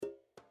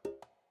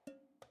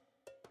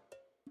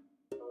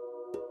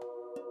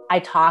I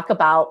talk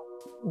about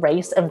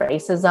race and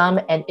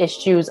racism and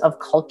issues of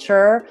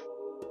culture.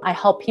 I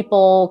help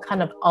people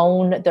kind of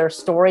own their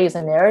stories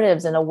and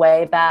narratives in a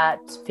way that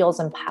feels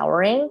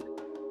empowering.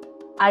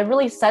 I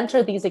really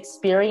center these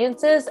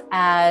experiences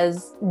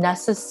as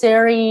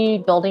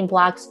necessary building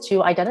blocks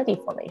to identity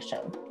formation.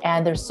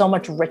 And there's so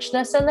much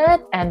richness in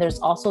it, and there's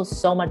also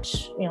so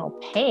much,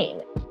 pain.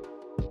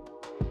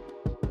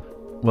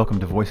 Welcome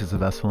to Voices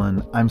of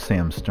Esalen. I'm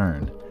Sam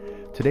Stern.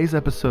 Today's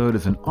episode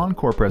is an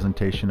encore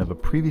presentation of a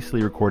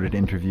previously recorded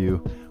interview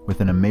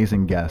with an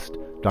amazing guest,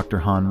 Dr.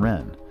 Han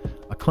Ren,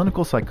 a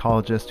clinical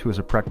psychologist who is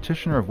a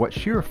practitioner of what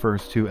she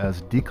refers to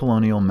as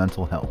decolonial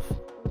mental health,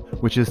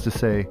 which is to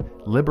say,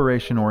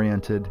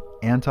 liberation-oriented,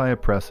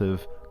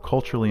 anti-oppressive,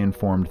 culturally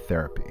informed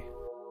therapy.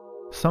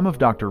 Some of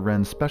Dr.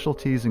 Ren's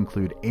specialties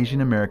include Asian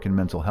American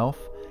mental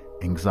health,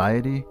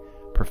 anxiety,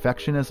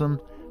 perfectionism,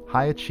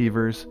 high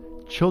achievers,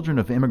 children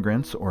of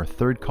immigrants or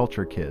third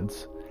culture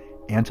kids,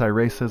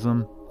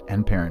 anti-racism,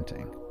 and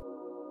parenting.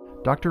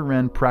 Dr.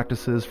 Ren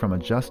practices from a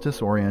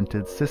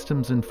justice-oriented,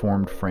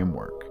 systems-informed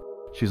framework.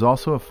 She's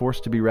also a force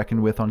to be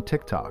reckoned with on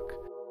TikTok,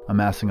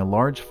 amassing a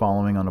large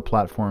following on a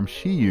platform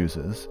she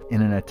uses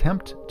in an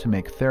attempt to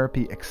make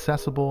therapy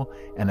accessible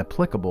and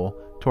applicable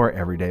to our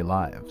everyday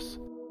lives.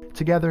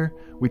 Together,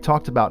 we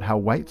talked about how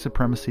white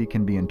supremacy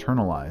can be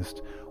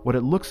internalized, what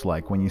it looks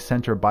like when you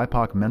center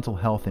BIPOC mental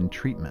health in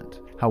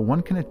treatment, how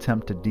one can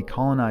attempt to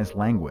decolonize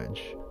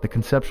language, the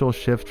conceptual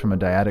shift from a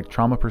dyadic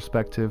trauma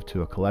perspective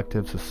to a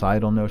collective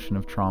societal notion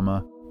of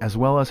trauma, as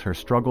well as her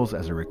struggles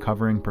as a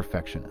recovering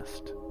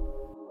perfectionist.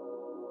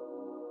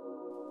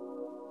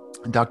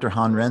 Dr.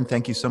 Han Ren,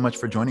 thank you so much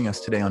for joining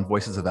us today on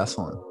Voices of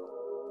Esalen.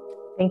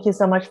 Thank you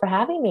so much for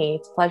having me.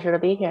 It's a pleasure to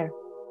be here.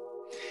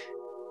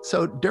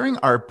 So during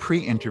our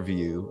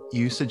pre-interview,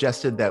 you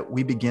suggested that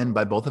we begin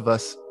by both of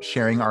us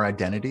sharing our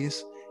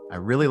identities. I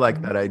really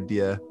like that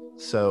idea.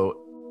 So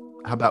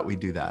how about we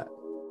do that?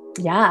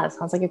 Yeah,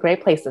 sounds like a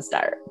great place to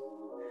start.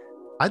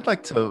 I'd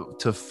like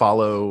to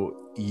follow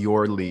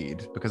your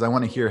lead because I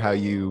want to hear how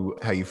you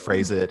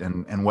phrase it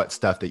and what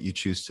stuff that you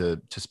choose to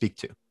speak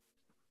to.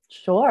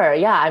 Sure.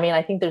 Yeah.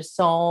 I think there's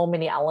so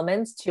many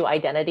elements to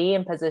identity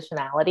and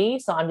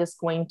positionality. So I'm just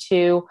going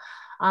to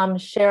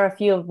share a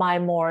few of my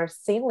more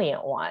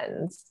salient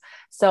ones.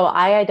 So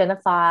I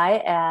identify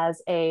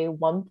as a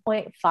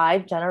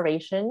 1.5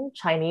 generation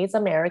Chinese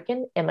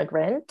American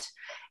immigrant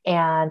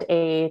and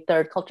a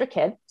third culture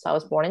kid. So I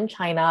was born in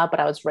China, but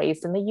I was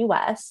raised in the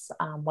US,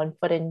 one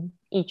foot in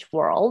each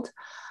world.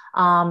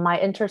 My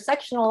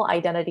intersectional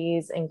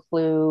identities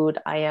include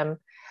I am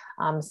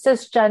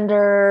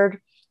cisgendered,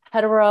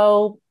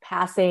 hetero,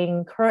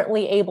 passing,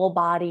 currently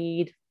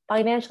able-bodied,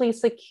 financially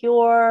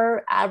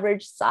secure,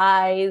 average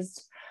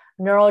sized,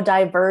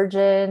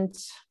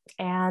 neurodivergent,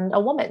 and a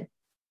woman.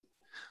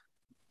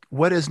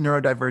 What is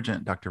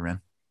neurodivergent, Dr.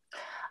 Ren?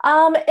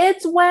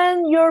 It's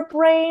when your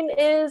brain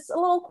is a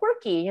little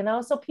quirky,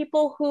 so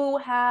people who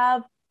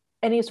have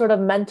any sort of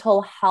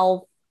mental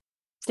health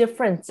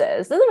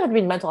differences, it doesn't have to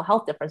be mental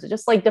health differences,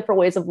 just like different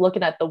ways of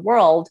looking at the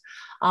world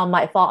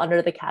might fall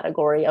under the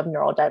category of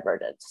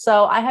neurodivergent.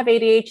 So I have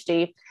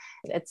ADHD.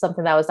 It's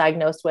something that I was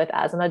diagnosed with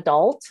as an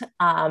adult.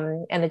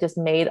 And it just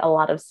made a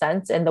lot of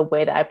sense in the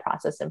way that I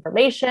process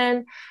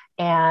information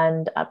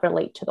and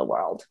relate to the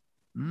world.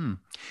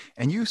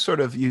 And you sort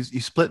of, you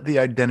split the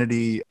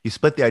identity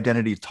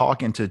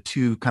talk into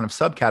two kind of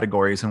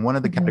subcategories. And one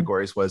of the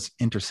categories was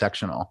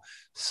intersectional.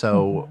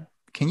 So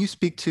can you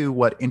speak to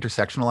what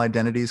intersectional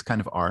identities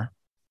kind of are?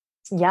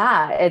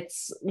 Yeah,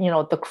 it's,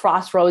 the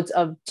crossroads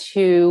of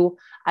two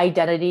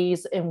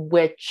identities in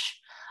which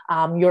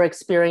your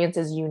experience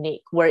is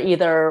unique, where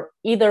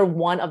either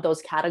one of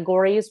those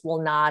categories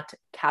will not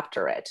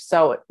capture it.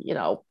 So,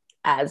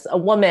 as a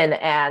woman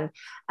and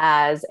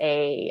as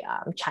a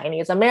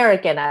Chinese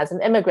American, as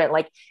an immigrant,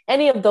 like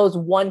any of those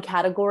one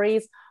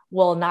categories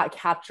will not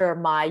capture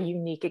my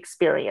unique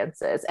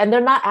experiences. And they're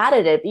not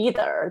additive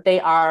either. They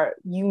are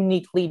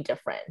uniquely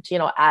different,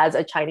 as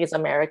a Chinese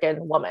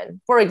American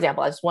woman, for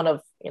example, as one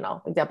of,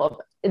 example of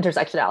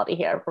intersectionality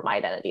here for my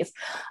identities.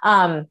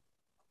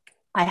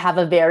 I have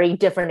a very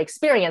different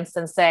experience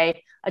than,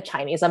 say, a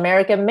Chinese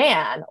American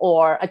man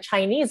or a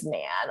Chinese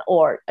man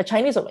or a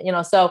Chinese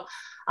woman, so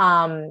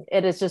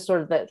it is just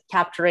sort of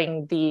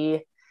capturing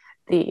the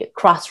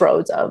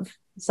crossroads of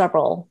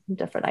several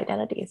different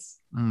identities.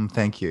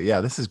 Thank you. Yeah,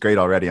 this is great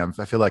already. I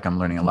feel like I'm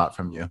learning a lot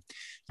from you.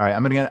 All right,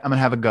 I'm gonna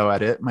have a go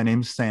at it. My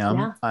name's Sam.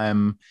 Yeah.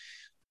 I'm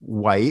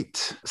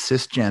white,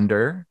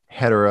 cisgender,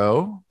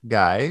 hetero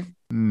guy,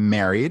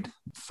 married,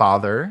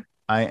 father.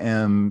 I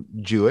am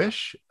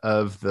Jewish,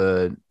 of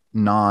the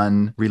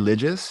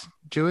non-religious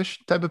Jewish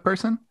type of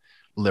person,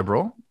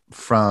 liberal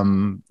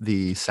from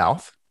the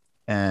South.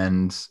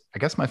 And I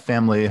guess my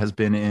family has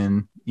been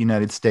in the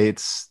United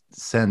States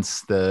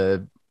since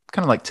the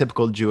kind of like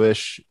typical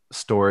Jewish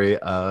story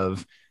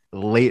of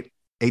late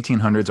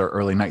 1800s or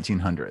early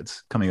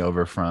 1900s, coming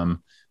over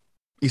from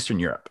Eastern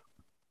Europe.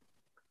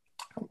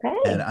 Okay.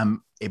 And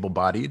I'm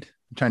able-bodied.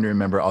 trying to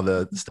remember all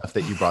the stuff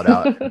that you brought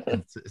out.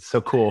 It's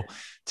so cool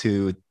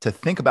to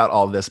think about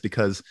all of this,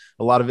 because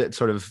a lot of it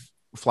sort of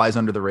flies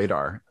under the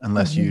radar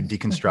unless you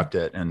deconstruct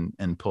it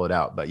and pull it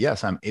out. But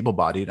yes, I'm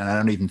able-bodied, and I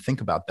don't even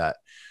think about that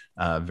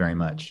very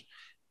much.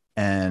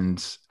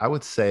 And I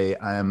would say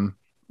I'm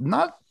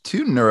not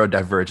too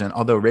neurodivergent,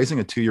 although raising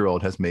a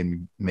 2-year-old has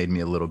made me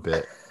a little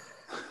bit.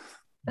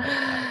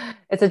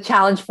 It's a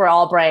challenge for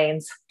all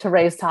brains to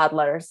raise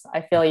toddlers.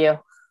 I feel you.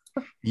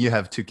 You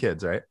have 2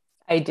 kids, right?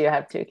 I do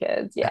have 2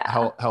 kids. Yeah.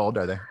 How old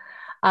are they?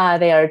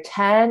 They are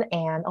 10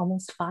 and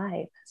almost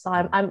 5. So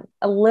I'm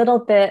a little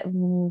bit,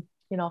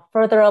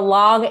 further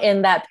along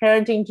in that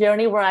parenting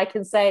journey where I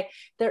can say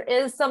there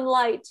is some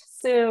light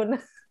soon.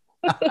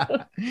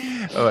 Oh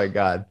my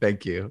God.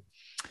 Thank you.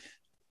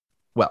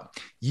 Well,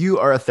 you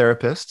are a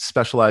therapist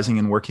specializing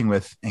in working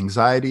with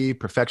anxiety,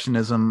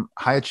 perfectionism,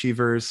 high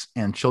achievers,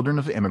 and children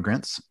of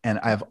immigrants. And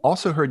I've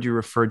also heard you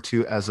referred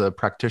to as a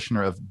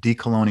practitioner of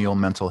decolonial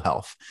mental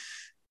health.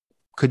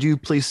 Could you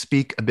please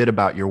speak a bit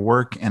about your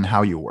work and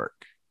how you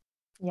work?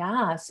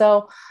 Yeah.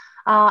 So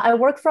I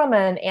work from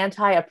an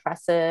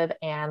anti-oppressive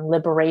and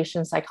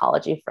liberation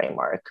psychology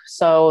framework.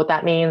 So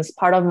that means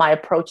part of my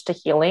approach to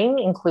healing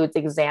includes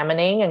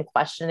examining and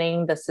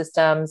questioning the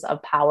systems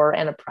of power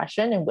and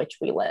oppression in which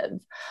we live.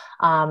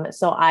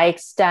 So I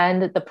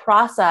extend the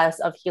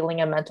process of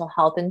healing and mental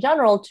health in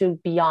general to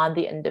beyond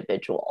the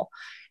individual.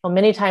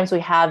 Many times we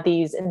have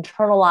these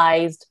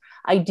internalized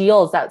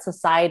ideals that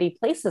society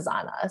places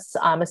on us,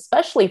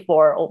 especially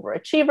for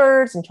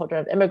overachievers and children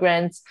of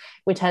immigrants.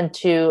 We tend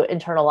to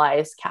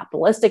internalize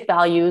capitalistic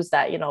values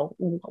that,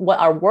 what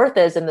our worth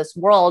is in this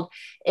world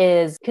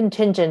is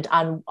contingent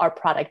on our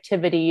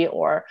productivity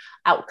or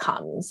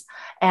outcomes.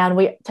 And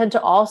we tend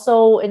to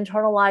also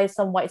internalize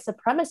some white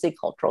supremacy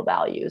cultural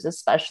values,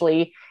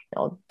 especially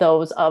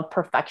those of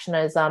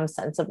perfectionism,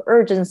 sense of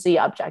urgency,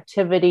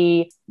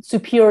 objectivity,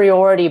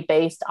 superiority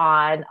based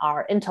on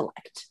our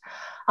intellect.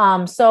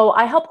 So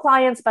I help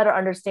clients better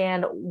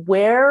understand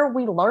where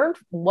we learned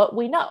what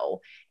we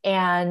know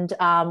and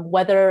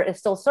whether it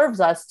still serves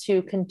us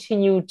to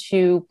continue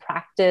to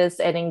practice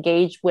and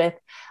engage with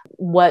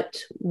what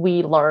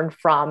we learned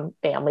from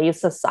family,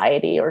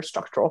 society, or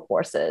structural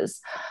forces.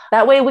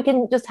 That way we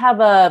can just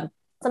have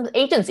some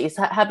agencies,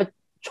 have a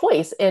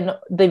choice in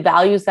the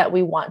values that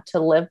we want to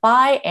live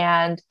by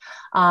and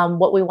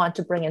what we want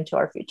to bring into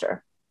our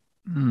future.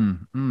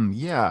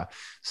 Yeah.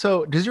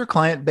 So does your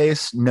client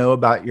base know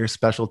about your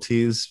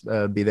specialties,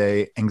 be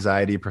they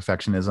anxiety,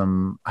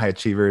 perfectionism, high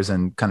achievers,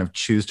 and kind of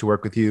choose to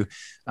work with you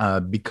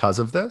because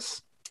of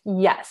this?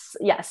 Yes.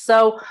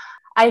 So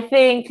I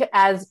think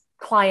as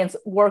clients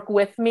work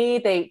with me,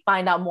 they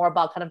find out more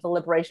about kind of the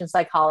liberation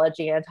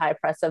psychology,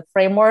 anti-oppressive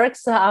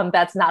frameworks.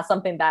 That's not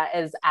something that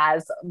is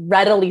as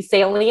readily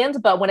salient,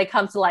 but when it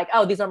comes to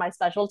these are my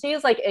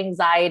specialties, like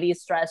anxiety,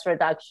 stress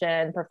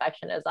reduction,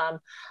 perfectionism,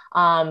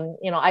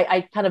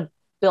 I kind of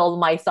build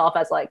myself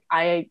as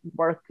I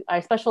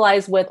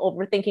specialize with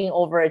overthinking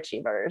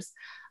overachievers.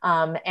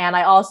 And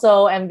I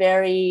also am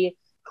very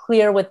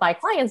clear with my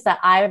clients that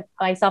I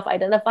myself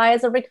identify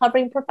as a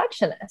recovering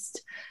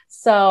perfectionist.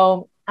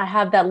 So I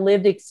have that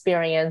lived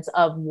experience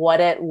of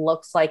what it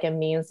looks like and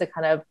means to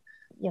kind of,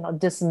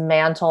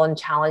 dismantle and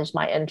challenge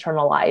my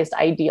internalized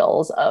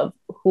ideals of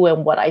who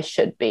and what I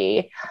should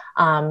be,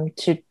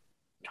 to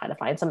try to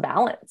find some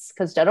balance.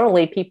 Because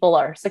generally people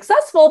are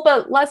successful,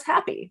 but less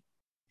happy.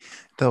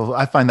 Though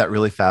I find that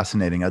really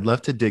fascinating. I'd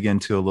love to dig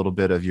into a little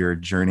bit of your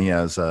journey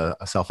as a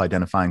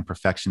self-identifying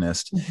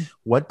perfectionist. Mm-hmm.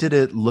 What did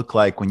it look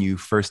like when you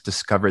first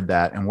discovered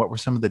that? And what were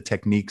some of the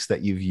techniques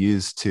that you've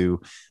used to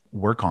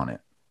work on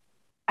it?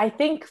 I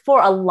think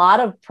for a lot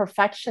of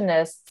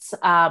perfectionists,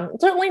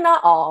 certainly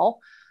not all,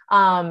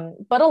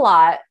 but a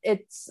lot,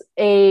 it's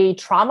a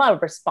trauma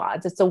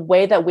response. It's a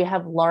way that we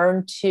have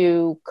learned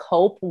to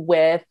cope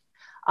with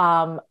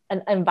an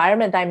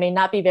environment that may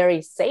not be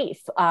very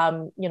safe,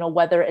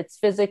 whether it's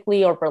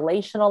physically or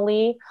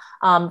relationally.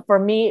 For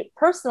me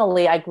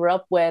personally, I grew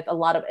up with a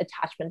lot of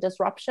attachment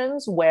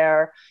disruptions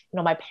where,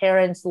 my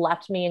parents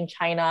left me in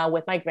China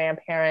with my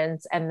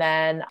grandparents. And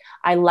then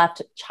I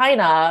left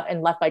China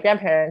and left my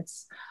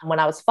grandparents when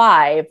I was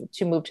 5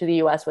 to move to the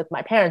US with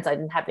my parents. I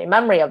didn't have any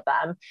memory of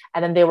them.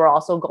 And then they were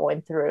also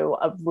going through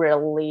a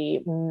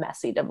really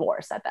messy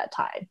divorce at that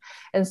time.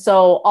 And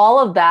so all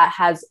of that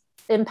has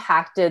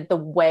impacted the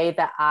way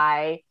that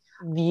I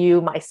view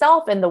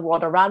myself and the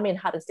world around me and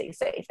how to stay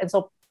safe. And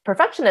so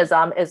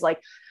perfectionism is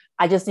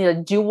I just need to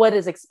do what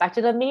is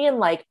expected of me and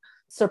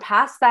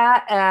surpass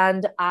that.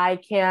 And I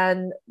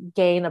can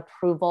gain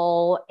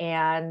approval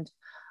and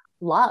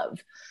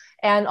love.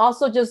 And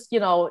also just,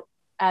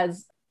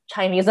 as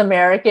Chinese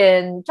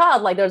American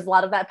child, there's a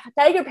lot of that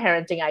tiger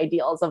parenting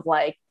ideals of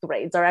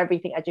grades are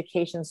everything,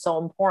 education is so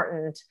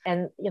important.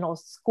 And,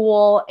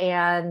 school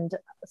and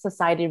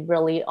society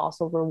really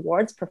also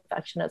rewards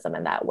perfectionism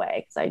in that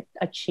way because I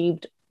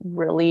achieved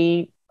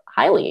really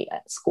highly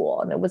at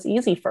school and it was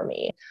easy for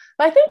me.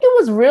 But I think it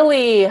was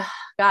really,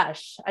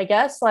 gosh, I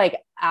guess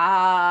like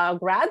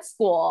grad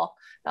school.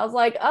 I was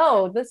like,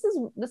 oh, this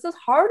is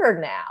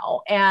harder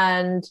now.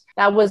 And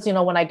that was,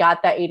 when I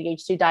got that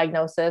ADHD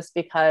diagnosis,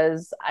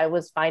 because I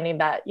was finding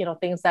that,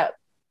 things that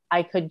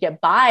I could get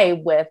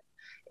by with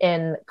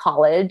in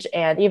college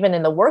and even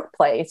in the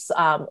workplace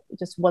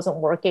just wasn't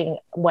working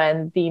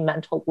when the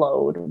mental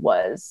load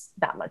was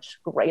that much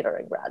greater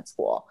in grad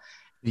school.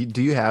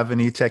 Do you have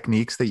any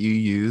techniques that you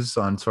use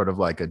on sort of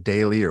like a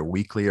daily or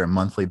weekly or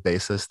monthly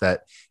basis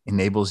that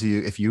enables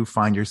you, if you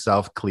find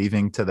yourself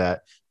cleaving to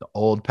the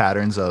old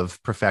patterns of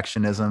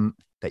perfectionism,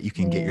 that you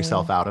can get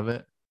yourself out of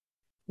it?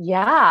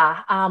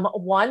 Yeah.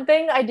 One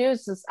thing I do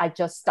is I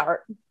just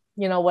start,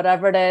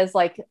 whatever it is,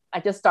 like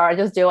I just start, I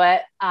just do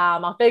it.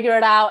 I'll figure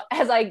it out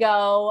as I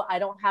go. I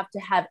don't have to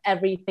have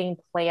everything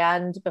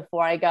planned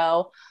before I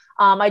go.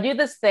 I do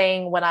this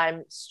thing when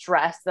I'm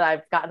stressed that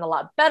I've gotten a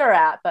lot better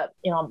at, but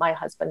my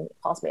husband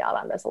calls me out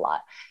on this a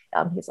lot.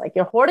 He's like,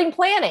 you're hoarding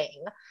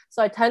planning.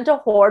 So I tend to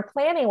hoard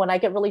planning when I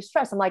get really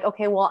stressed. I'm like,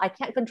 okay, well, I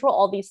can't control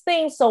all these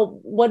things. So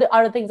what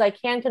are the things I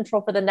can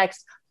control for the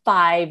next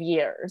 5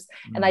 years?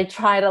 And I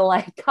try to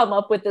like come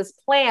up with this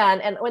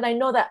plan. And when I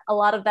know that a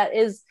lot of that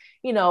is,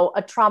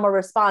 a trauma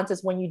response,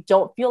 is when you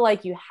don't feel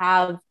like you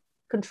have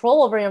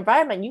control over your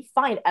environment, you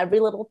find every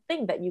little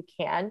thing that you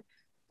can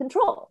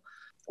control.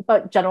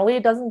 But generally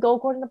it doesn't go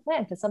according to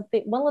plan, because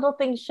one little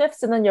thing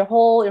shifts and then your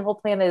whole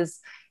plan is,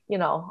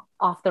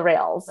 off the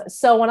rails.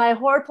 So when I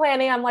hoard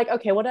planning, I'm like,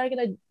 okay, what am I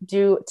going to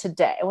do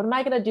today? What am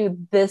I going to do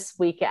this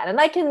weekend? And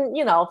I can,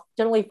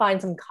 generally find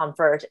some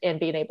comfort in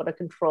being able to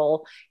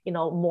control,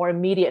 more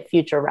immediate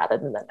future rather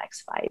than the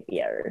next 5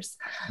 years.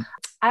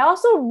 I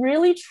also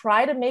really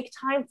try to make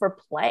time for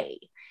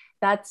play.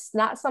 That's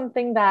not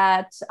something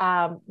that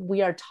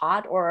we are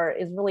taught or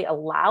is really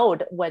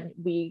allowed when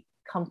we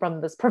come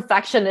from this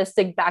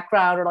perfectionistic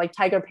background or like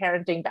tiger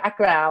parenting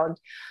background.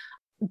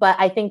 But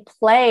I think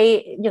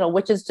play,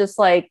 which is just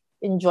like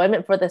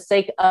enjoyment for the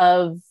sake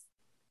of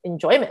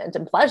enjoyment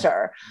and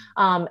pleasure,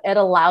 it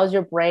allows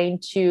your brain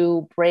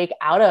to break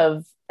out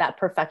of that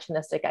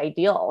perfectionistic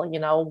ideal,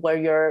 where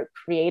you're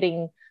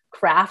creating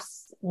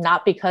crafts,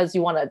 not because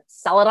you want to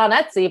sell it on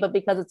Etsy, but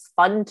because it's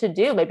fun to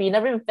do. Maybe you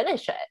never even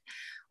finish it.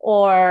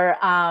 Or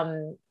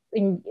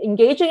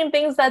engaging in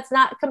things that's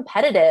not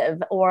competitive,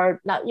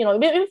 or not,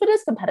 even if it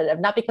is competitive,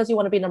 not because you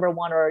want to be number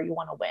one or you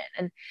want to win.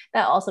 And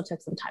that also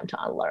took some time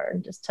to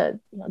unlearn, just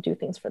to, do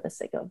things for the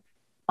sake of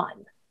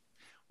fun.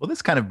 Well,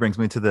 this kind of brings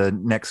me to the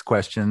next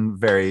question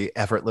very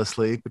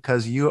effortlessly,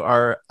 because you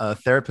are a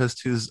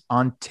therapist who's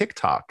on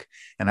TikTok,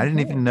 and I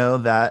didn't even know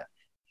that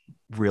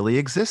really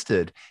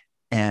existed.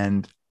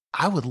 And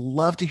I would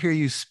love to hear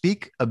you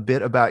speak a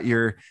bit about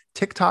your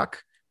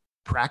TikTok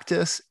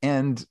practice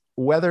and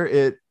whether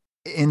it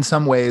in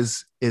some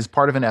ways is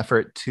part of an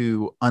effort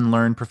to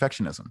unlearn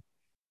perfectionism.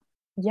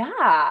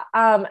 Yeah.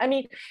 I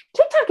mean,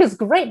 TikTok is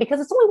great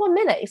because it's only 1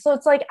 minute. So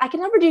it's like, I can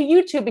never do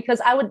YouTube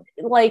because I would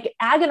like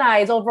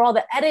agonize over all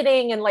the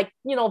editing and like,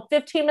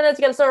 15 minutes,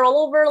 you got to start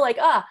all over. Like,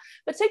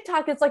 but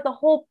TikTok, it's like the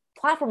whole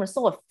platform is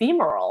so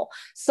ephemeral.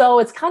 So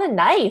it's kind of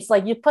nice.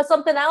 Like you put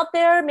something out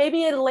there,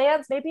 maybe it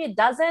lands, maybe it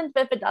doesn't,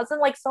 but if it doesn't,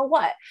 like, so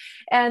what?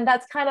 And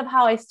that's kind of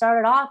how I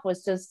started off,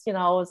 was just, it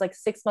was like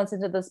 6 months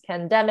into this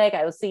pandemic.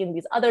 I was seeing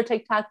these other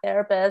TikTok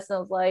therapists and I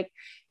was like,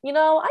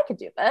 I could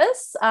do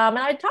this. And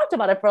I talked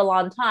about it for a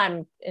long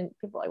time and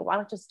people were like, why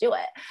don't you just do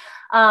it?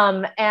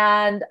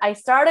 And I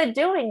started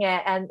doing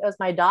it. And it was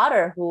my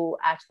daughter who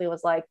actually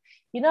was like,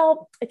 if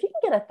you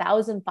can get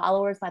 1,000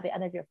 followers by the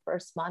end of your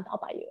first month, I'll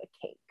buy you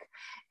a cake.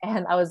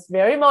 And I was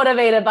very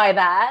motivated by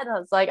that. And I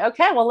was like,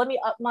 okay, well, let me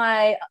up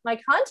my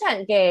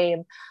content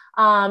game.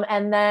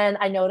 And then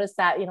I noticed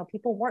that,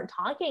 people weren't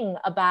talking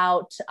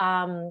about,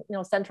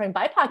 centering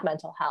BIPOC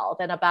mental health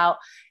and about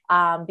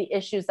the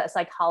issues that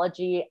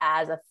psychology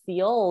as a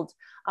field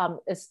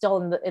is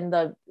still in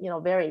the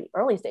very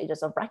early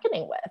stages of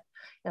reckoning with,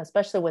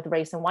 especially with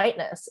race and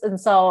whiteness. And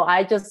so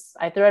I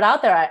threw it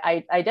out there.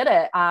 I did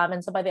it.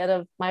 And so by the end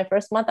of my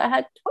first month, I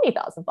had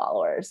 20,000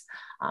 followers.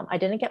 I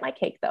didn't get my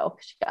cake though,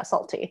 because she got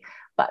salty,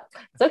 but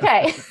it's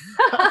okay.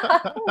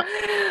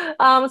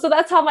 So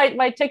that's how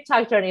my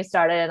TikTok journey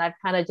started. And I've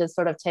kind of just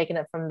sort of taken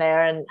it from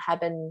there and have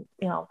been,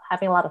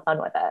 having a lot of fun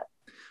with it.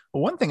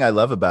 Well, one thing I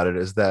love about it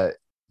is that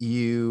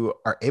you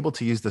are able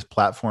to use this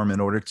platform in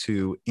order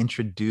to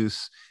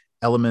introduce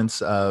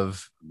elements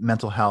of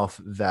mental health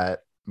that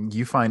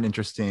you find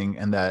interesting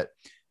and that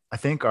I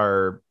think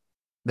they're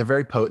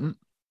very potent,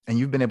 and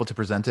you've been able to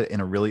present it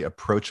in a really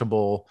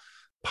approachable,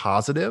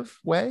 positive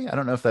way. I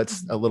don't know if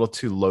that's a little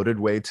too loaded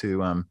way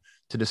to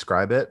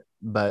describe it,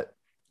 but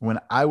when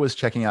I was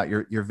checking out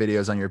your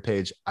videos on your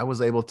page, I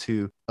was able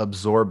to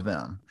absorb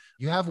them.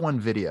 You have one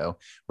video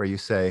where you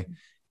say,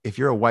 if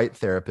you're a white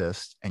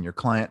therapist and your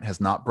client has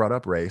not brought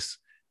up race,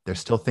 they're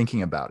still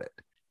thinking about it.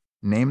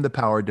 Name the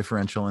power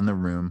differential in the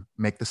room,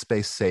 make the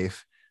space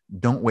safe.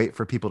 Don't wait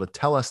for people to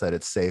tell us that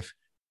it's safe.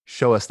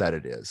 Show us that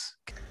it is.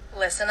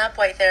 Listen up,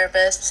 white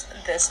therapists.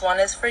 This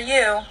one is for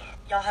you.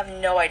 Y'all have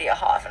no idea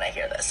how often I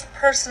hear this.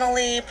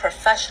 Personally,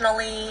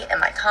 professionally, in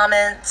my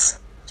comments.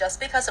 Just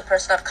because a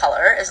person of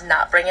color is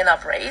not bringing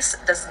up race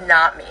does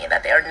not mean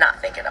that they are not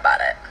thinking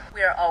about it.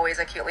 We are always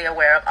acutely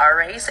aware of our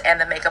race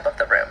and the makeup of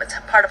the room. It's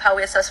part of how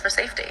we assess for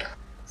safety.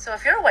 So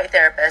if you're a white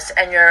therapist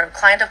and your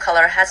client of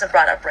color hasn't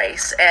brought up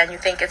race and you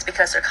think it's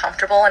because they're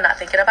comfortable and not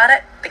thinking about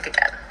it, think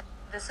again.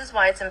 This is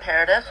why it's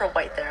imperative for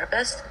white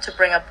therapists to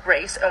bring up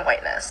race and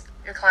whiteness.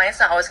 Your client's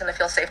not always going to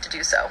feel safe to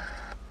do so.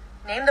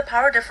 Name the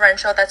power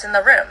differential that's in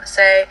the room.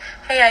 Say,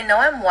 hey, I know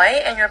I'm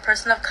white and you're a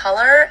person of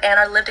color and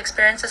our lived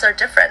experiences are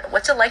different.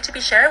 What's it like to be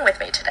sharing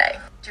with me today?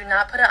 Do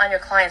not put it on your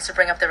clients to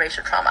bring up their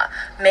racial trauma.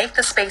 Make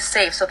the space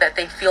safe so that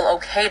they feel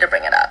okay to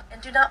bring it up.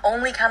 And do not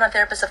only count on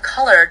therapists of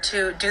color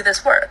to do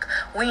this work.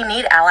 We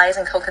need allies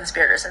and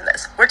co-conspirators in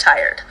this. We're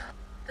tired.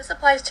 This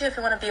applies too if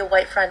you want to be a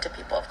white friend to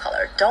people of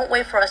color. Don't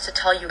wait for us to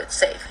tell you it's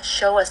safe.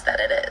 Show us that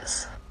it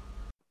is.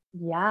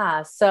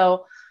 Yeah.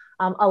 So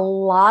a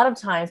lot of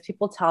times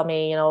people tell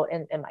me,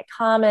 in my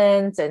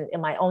comments and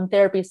in my own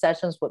therapy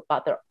sessions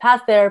about their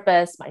past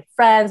therapists, my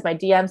friends, my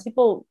DMs,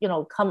 people,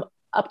 come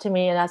up to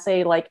me and I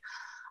say like,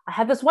 I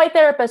have this white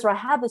therapist or I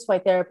have this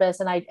white therapist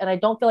and I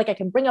don't feel like I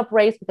can bring up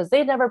race because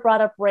they never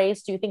brought up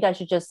race. Do you think I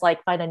should just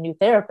like find a new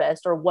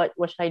therapist or what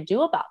should I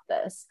do about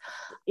this?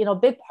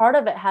 Big part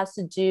of it has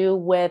to do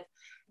with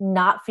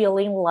not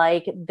feeling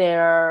like they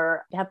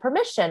have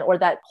permission or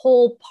that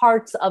whole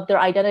parts of their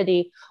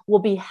identity will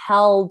be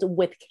held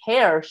with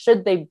care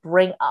should they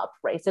bring up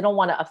race. They don't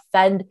want to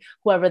offend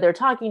whoever they're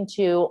talking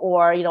to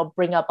or,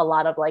 bring up a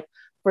lot of like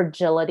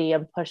fragility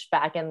and push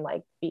back and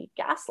like be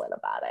gaslit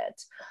about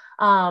it.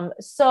 And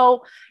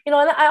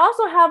I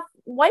also have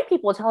white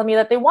people telling me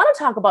that they want to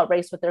talk about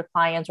race with their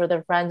clients or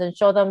their friends and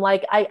show them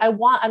like,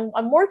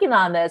 I'm working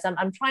on this.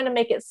 I'm trying to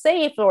make it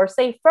safe or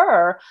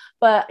safer,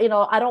 but,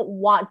 I don't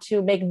want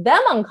to make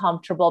them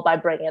uncomfortable by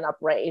bringing up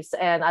race.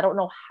 And I don't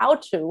know how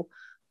to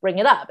bring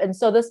it up. And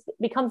so this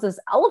becomes this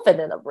elephant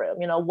in the room,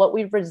 what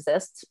we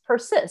resist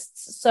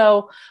persists.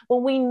 So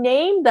when we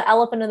name the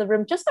elephant in the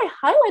room, just by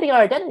highlighting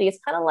our identity, it's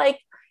kind of like,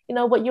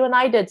 what you and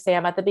I did,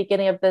 Sam, at the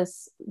beginning of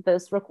this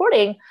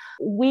recording,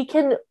 we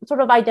can sort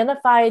of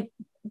identify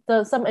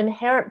some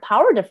inherent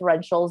power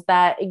differentials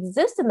that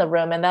exist in the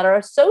room and that are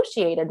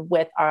associated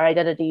with our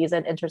identities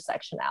and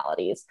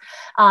intersectionalities.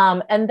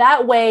 And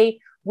that way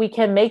we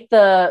can make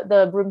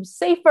the room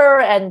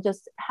safer and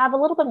just have a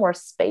little bit more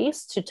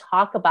space to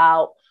talk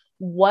about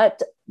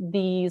what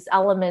these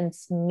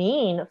elements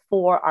mean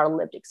for our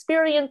lived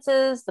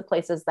experiences, the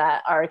places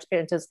that our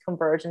experiences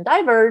converge and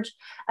diverge,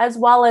 as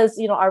well as,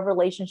 our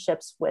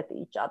relationships with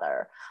each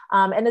other.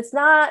 And it's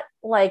not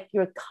like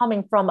you're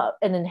coming from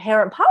an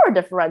inherent power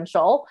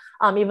differential,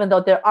 even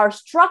though there are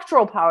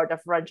structural power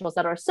differentials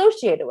that are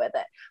associated with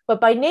it.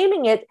 But by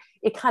naming it,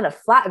 it kind of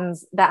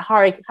flattens that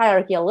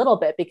hierarchy a little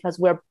bit because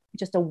we're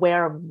just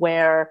aware of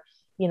where,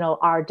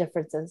 our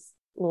differences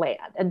land.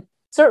 And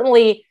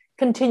certainly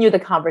continue the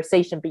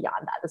conversation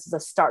beyond that. This is a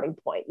starting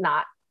point,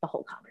 not the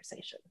whole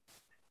conversation.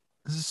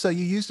 So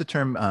you used the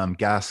term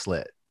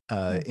gaslit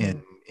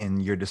in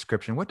your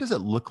description. What does it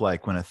look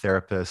like when a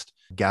therapist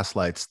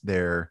gaslights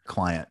their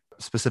client,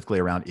 specifically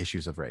around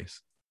issues of race?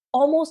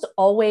 Almost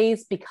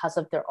always because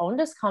of their own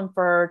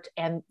discomfort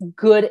and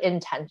good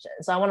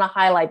intentions. So I want to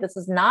highlight this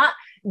is not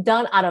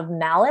done out of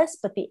malice,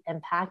 but the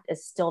impact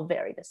is still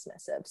very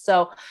dismissive.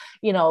 So,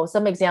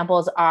 some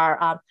examples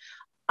are,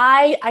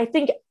 I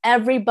think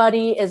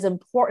everybody is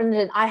important,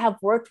 and I have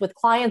worked with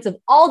clients of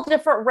all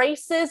different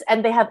races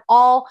and they have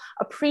all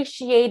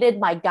appreciated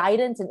my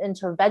guidance and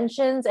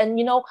interventions. And,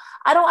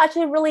 I don't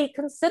actually really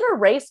consider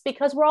race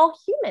because we're all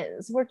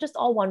humans. We're just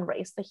all one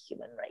race, the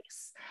human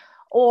race.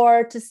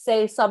 Or to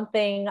say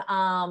something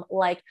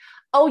like,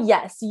 oh,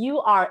 yes, you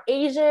are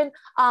Asian.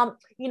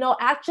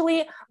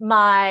 Actually,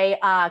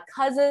 my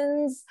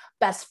cousin's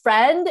best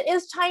friend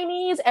is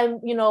Chinese. And,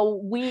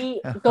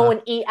 we go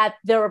and eat at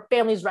their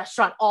family's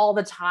restaurant all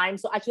the time.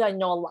 So actually, I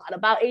know a lot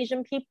about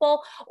Asian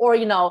people. Or,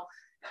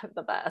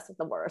 the best,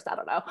 the worst, I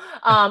don't know.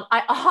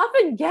 I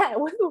often get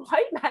with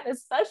white men,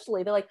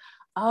 especially, they're like,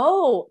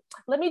 oh,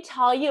 let me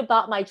tell you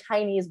about my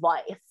Chinese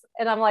wife.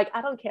 And I'm like,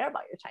 I don't care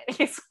about your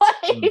Chinese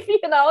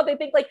wife. They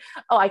think like,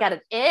 oh, I got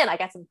I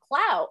got some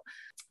clout.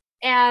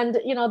 And,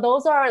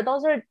 those are,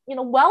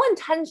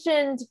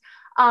 well-intentioned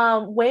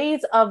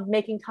ways of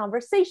making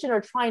conversation or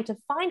trying to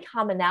find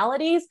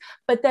commonalities,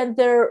 but then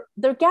they're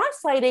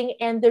gaslighting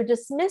and they're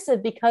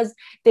dismissive because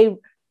they,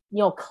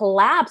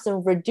 collapse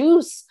and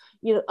reduce,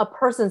 a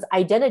person's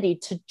identity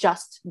to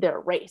just their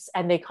race.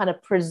 And they kind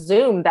of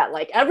presume that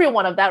like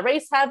everyone of that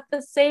race have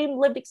the same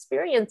lived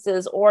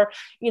experiences or,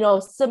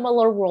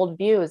 similar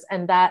worldviews.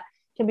 And that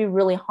can be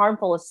really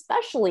harmful,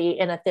 especially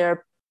in a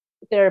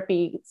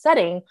therapy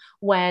setting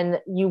when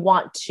you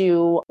want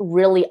to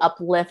really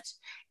uplift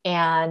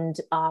and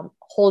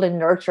hold and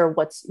nurture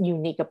what's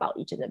unique about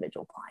each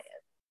individual client.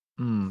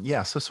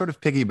 Yeah. So sort of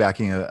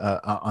piggybacking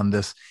on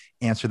this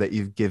answer that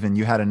you've given,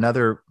 you had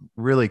another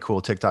really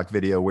cool TikTok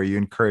video where you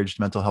encouraged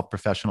mental health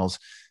professionals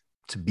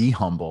to be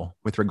humble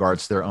with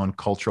regards to their own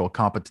cultural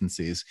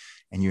competencies.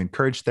 And you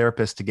encourage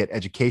therapists to get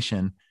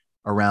education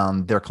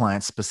around their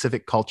clients'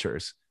 specific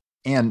cultures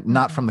and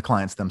not from the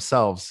clients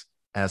themselves,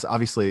 as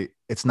obviously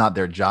it's not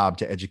their job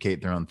to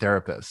educate their own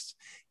therapists.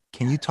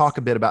 Can you talk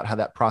a bit about how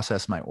that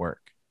process might work?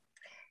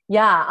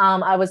 Yeah,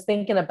 I was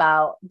thinking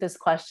about this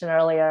question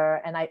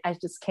earlier, and I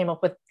just came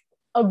up with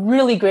a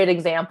really great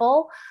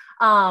example.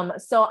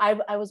 So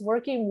I was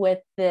working with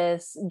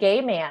this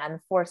gay man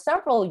for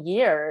several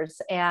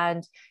years,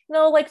 and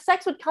like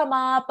sex would come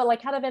up, but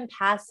like kind of in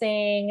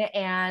passing,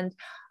 and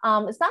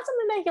it's not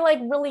something that he like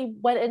really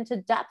went into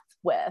depth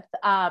with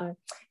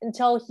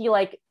until he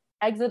like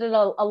exited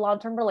a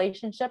long-term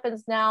relationship and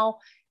is now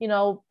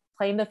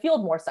playing the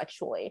field more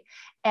sexually.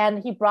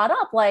 And he brought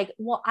up like,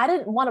 well, I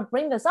didn't want to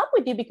bring this up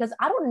with you because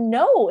I don't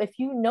know if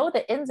you know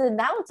the ins and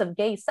outs of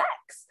gay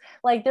sex.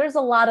 Like there's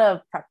a lot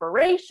of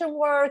preparation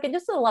work and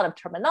just a lot of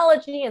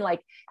terminology and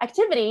like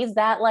activities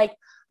that like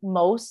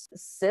most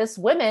cis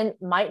women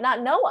might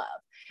not know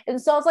of.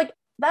 And so I was like,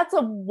 that's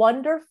a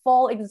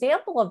wonderful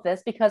example of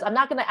this, because I'm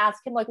not going to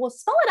ask him like, well,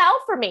 spell it out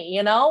for me,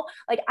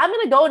 like I'm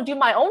going to go and do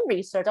my own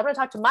research. I'm going to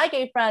talk to my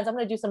gay friends. I'm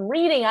going to do some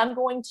reading. I'm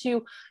going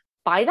to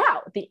find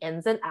out the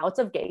ins and outs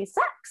of gay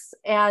sex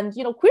and,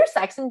 queer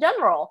sex in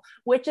general,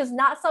 which is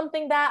not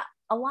something that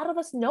a lot of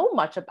us know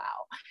much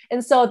about.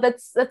 And so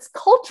that's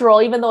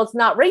cultural, even though it's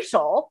not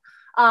racial.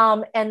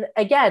 And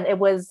again, it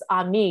was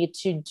on me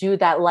to do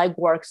that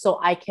legwork so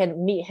I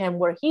can meet him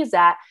where he's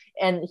at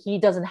and he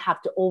doesn't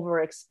have to over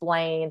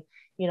explain,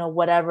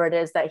 whatever it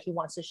is that he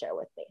wants to share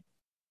with me.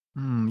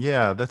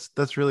 Yeah,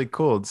 that's really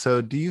cool.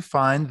 So do you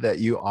find that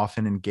you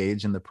often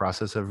engage in the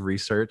process of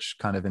research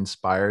kind of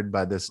inspired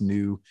by this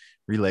new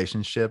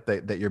relationship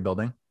that you're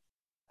building?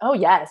 Oh,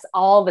 yes,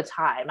 all the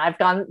time. I've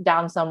gone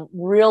down some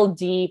real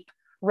deep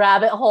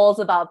rabbit holes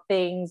about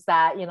things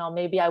that,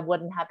 maybe I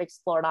wouldn't have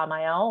explored on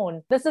my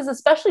own. This is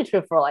especially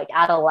true for like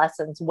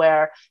adolescents,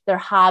 where their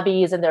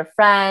hobbies and their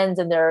friends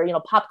and their,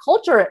 pop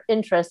culture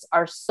interests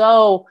are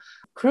so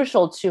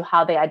crucial to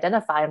how they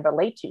identify and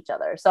relate to each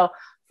other. So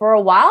for a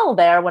while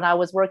there, when I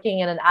was working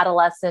in an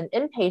adolescent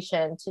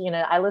inpatient,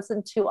 I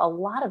listened to a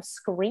lot of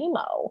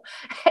Screamo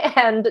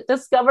and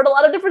discovered a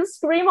lot of different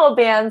Screamo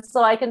bands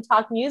so I can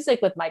talk music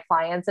with my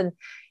clients and,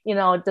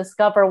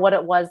 discover what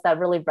it was that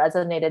really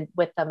resonated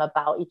with them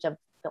about each of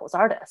those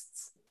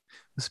artists.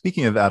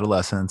 Speaking of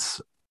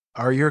adolescents,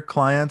 are your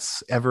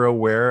clients ever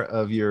aware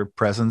of your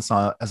presence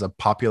as a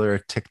popular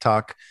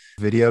TikTok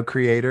video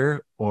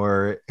creator,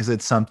 or is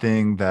it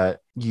something that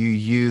you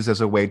use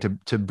as a way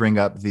to bring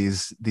up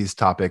these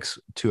topics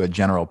to a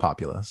general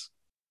populace?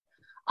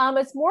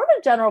 It's more of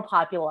a general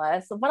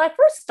populace. When I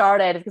first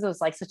started, because it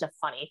was like such a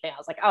funny thing, I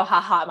was like, oh,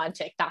 haha, I'm on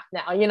TikTok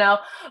now,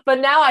 but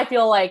now I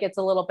feel like it's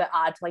a little bit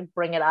odd to like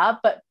bring it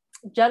up. But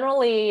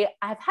generally,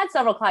 I've had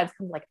several clients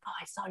come like, oh,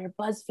 I saw your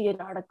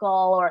BuzzFeed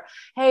article, or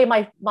hey,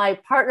 my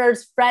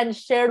partner's friend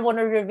shared one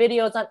of your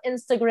videos on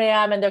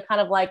Instagram, and they're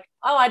kind of like,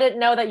 oh, I didn't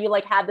know that you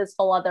like had this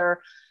whole other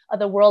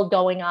world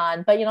going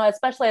on. But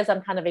especially as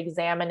I'm kind of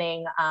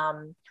examining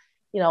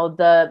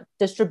the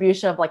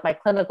distribution of like my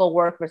clinical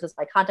work versus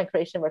my content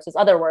creation versus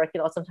other work,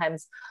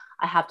 sometimes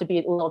I have to be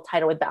a little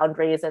tighter with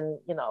boundaries and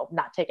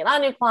not taking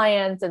on new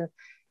clients, and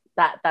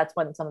that's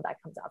when some of that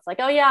comes out. It's like,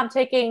 oh yeah, I'm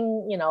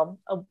taking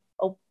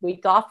a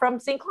week off from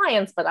seeing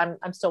clients, but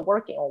I'm still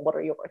working. Well, what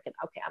are you working?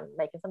 Okay, I'm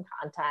making some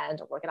content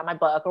or working on my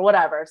book or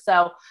whatever.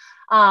 So,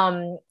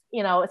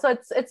 so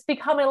it's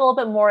becoming a little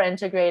bit more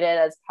integrated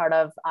as part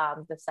of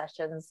the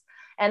sessions.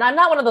 And I'm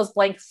not one of those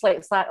blank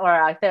slate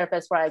or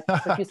therapists where I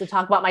refuse to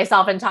talk about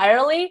myself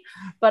entirely,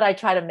 but I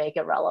try to make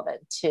it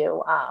relevant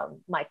to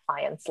my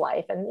client's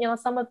life. And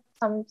some of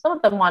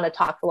them want to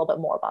talk a little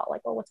bit more about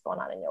like, oh, what's going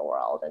on in your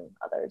world, and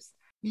others.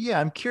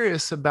 Yeah, I'm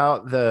curious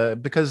about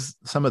because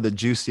some of the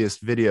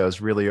juiciest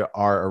videos really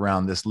are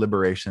around this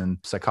liberation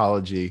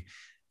psychology.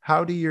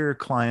 How do your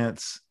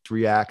clients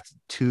react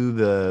to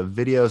the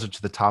videos or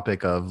to the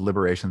topic of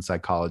liberation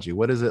psychology?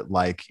 What is it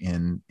like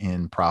in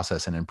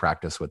process and in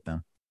practice with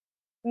them?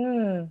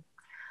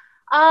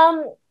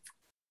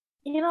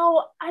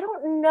 I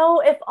don't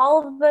know if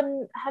all of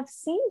them have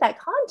seen that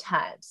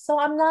content, so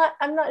I'm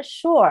not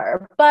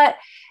sure. But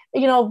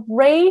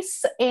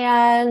race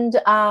and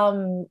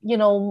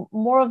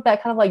more of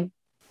that kind of like,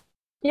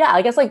 yeah,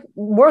 I guess like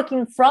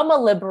working from a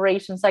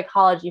liberation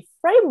psychology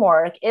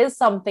framework is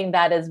something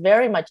that is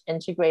very much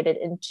integrated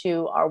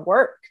into our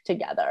work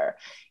together.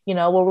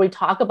 Where we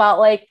talk about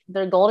like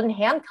their golden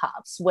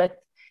handcuffs with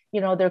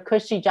their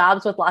cushy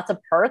jobs with lots of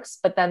perks,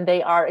 but then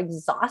they are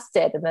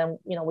exhausted, and then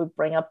we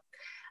bring up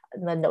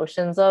the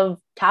notions of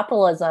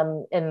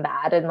capitalism in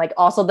that, and like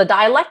also the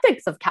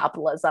dialectics of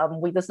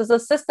capitalism. This is a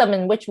system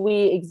in which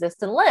we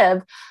exist and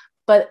live,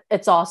 but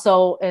it's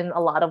also in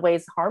a lot of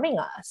ways harming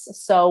us.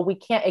 So we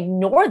can't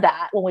ignore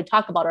that when we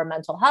talk about our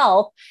mental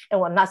health.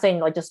 And I'm not saying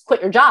like just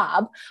quit your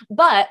job,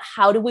 but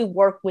how do we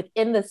work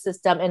within the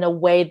system in a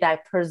way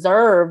that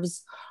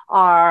preserves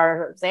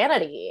our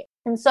sanity?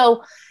 And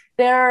so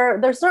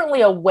they're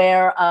certainly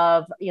aware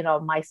of,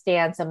 my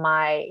stance and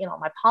my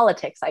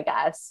politics, I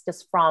guess,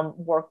 just from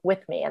work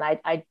with me. And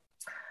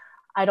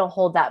I don't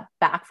hold that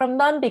back from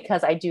them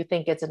because I do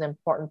think it's an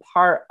important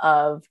part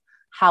of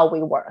how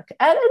we work.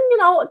 And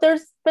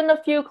there's been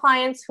a few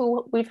clients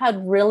who we've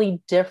had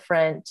really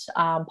different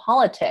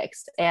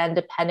politics, and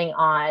depending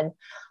on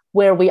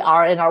where we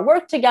are in our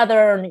work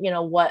together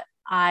and, what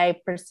I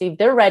perceive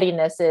their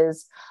readiness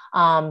is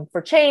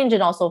for change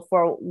and also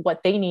for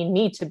what they need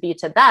me to be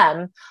to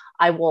them,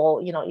 I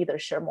will, either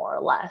share more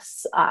or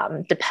less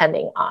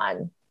depending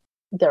on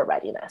their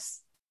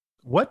readiness.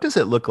 What does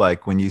it look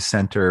like when you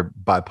center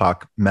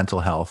BIPOC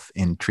mental health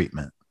in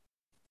treatment?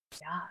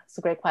 Yeah, it's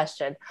a great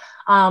question.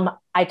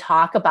 I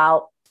talk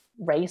about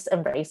race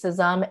and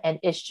racism and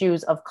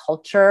issues of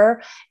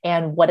culture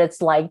and what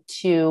it's like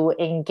to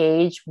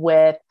engage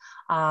with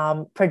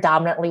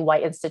predominantly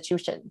white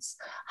institutions,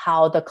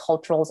 how the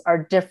cultures are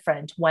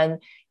different when,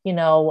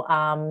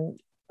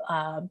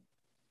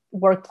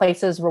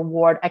 workplaces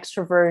reward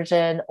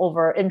extroversion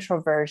over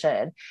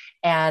introversion,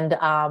 and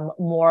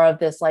more of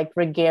this like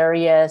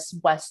gregarious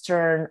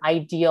Western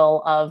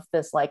ideal of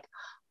this like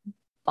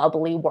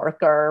bubbly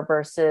worker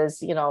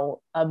versus,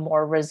 a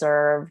more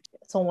reserved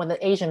someone with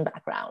an Asian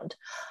background.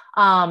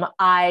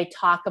 I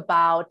talk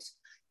about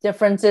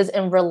differences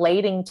in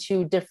relating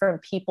to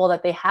different people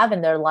that they have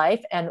in their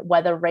life and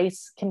whether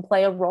race can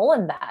play a role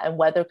in that and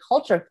whether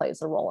culture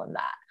plays a role in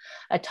that.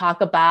 I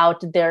talk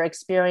about their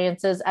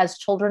experiences as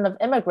children of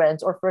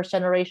immigrants or first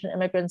generation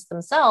immigrants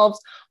themselves,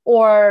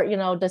 or,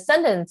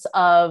 descendants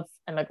of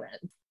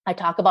immigrants. I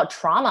talk about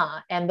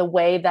trauma and the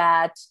way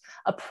that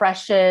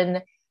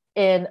oppression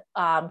in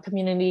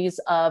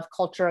communities of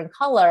culture and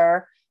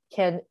color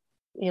can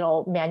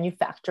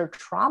manufacture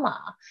trauma,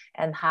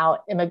 and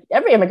how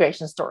every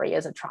immigration story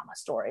is a trauma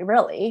story,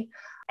 really.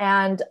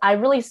 And I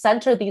really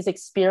center these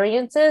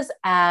experiences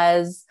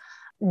as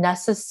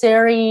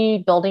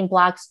necessary building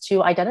blocks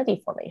to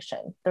identity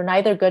formation. They're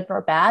neither good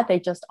nor bad, they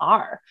just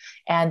are.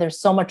 And there's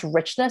so much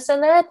richness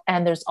in it,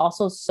 and there's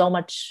also so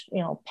much,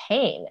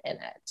 pain in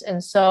it.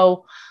 And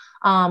so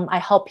I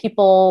help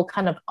people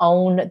kind of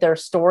own their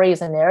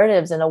stories and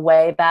narratives in a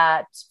way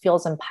that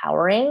feels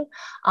empowering,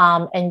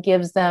 and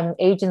gives them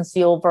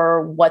agency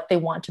over what they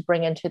want to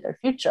bring into their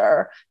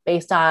future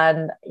based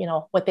on,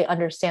 what they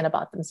understand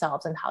about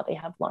themselves and how they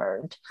have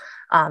learned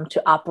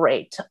to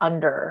operate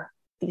under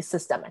these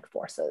systemic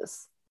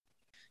forces.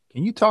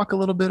 Can you talk a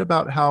little bit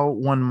about how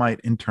one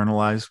might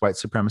internalize white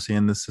supremacy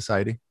in this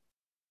society?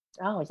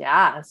 Oh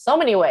yeah, so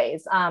many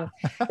ways.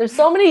 There's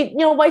so many,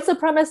 white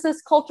supremacist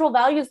cultural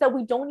values that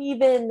we don't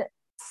even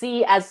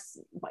see as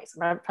white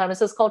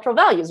supremacist cultural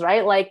values,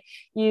 right? Like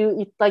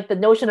you like the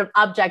notion of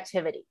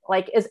objectivity.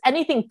 Like, is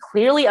anything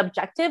clearly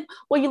objective?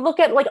 Well, you look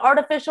at like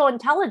artificial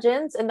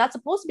intelligence, and that's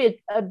supposed to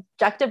be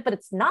objective, but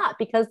it's not,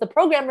 because the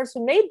programmers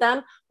who made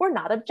them were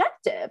not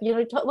objective.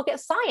 Look at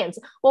science.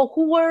 Well,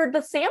 who were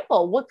the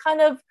sample? What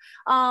kind of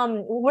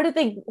where did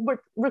they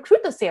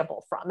recruit the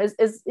sample from? Is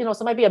so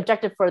it might be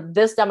objective for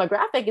this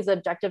demographic, is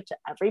objective to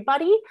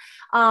everybody.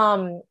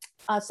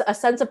 A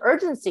sense of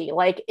urgency,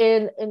 like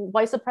in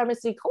white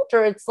supremacy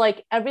culture, it's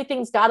like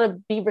everything's got to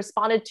be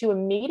responded to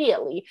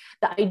immediately.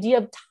 The idea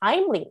of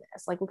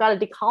timeliness, like we've got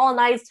to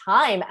decolonize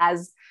time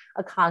as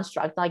a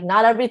construct. Like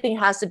not everything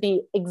has to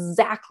be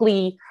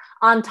exactly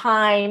on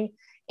time,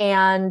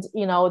 and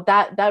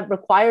that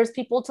requires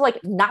people to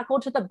like not go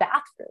to the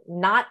bathroom,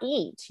 not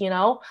eat.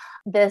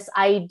 This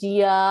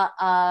idea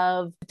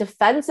of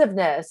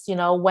defensiveness.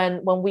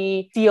 When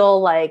we feel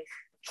like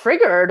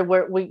triggered,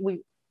 where we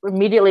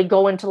immediately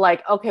go into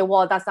like, okay,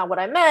 well, that's not what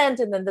I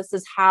meant. And then this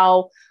is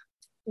how,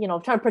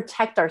 trying to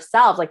protect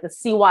ourselves, like the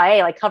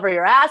CYA, like cover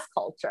your ass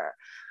culture.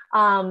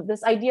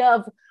 This idea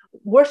of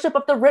worship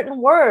of the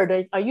written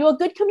word. Are you a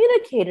good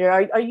communicator?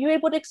 Are you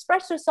able to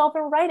express yourself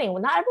in writing?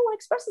 Well, not everyone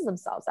expresses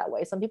themselves that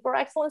way. Some people are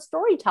excellent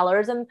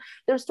storytellers and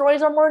their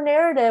stories are more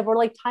narrative, or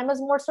like time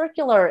is more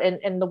circular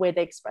in the way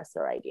they express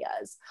their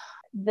ideas.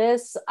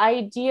 This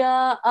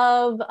idea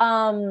of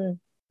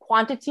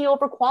quantity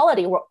over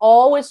quality. We're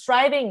always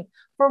striving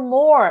for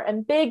more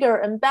and bigger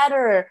and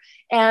better.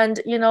 And,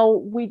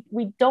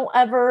 we don't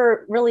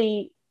ever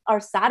really are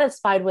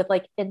satisfied with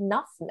like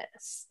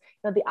enoughness.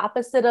 The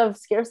opposite of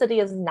scarcity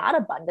is not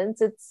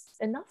abundance, it's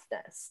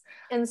enoughness.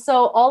 And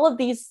so all of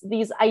these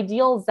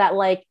ideals that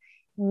like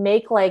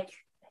make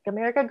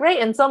America great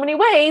in so many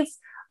ways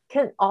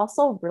can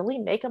also really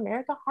make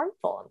America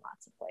harmful in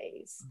lots of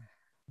ways.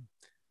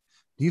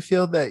 Do you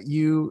feel that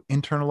you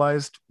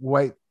internalized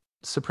white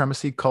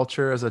supremacy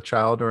culture as a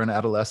child or an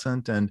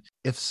adolescent? And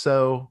if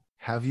so,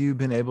 have you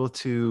been able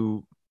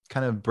to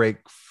kind of break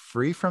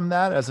free from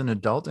that as an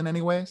adult in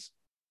any ways?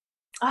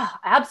 Oh,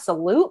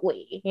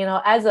 absolutely.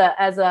 As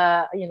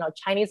a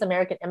Chinese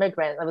American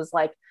immigrant, I was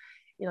like,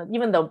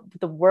 even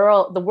the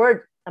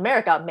word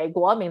America, 美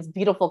国, means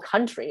beautiful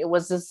country. It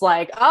was just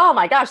like, oh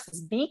my gosh, this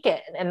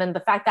beacon. And then the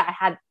fact that I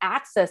had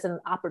access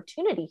and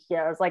opportunity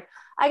here, I was like,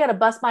 I got to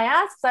bust my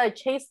ass because I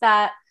chased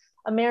that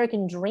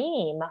American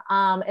dream.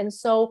 And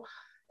so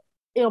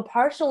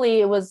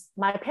partially it was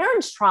my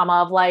parents'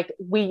 trauma of like,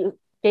 we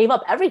gave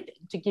up everything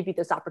to give you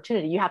this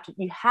opportunity. You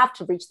have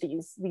to reach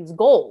these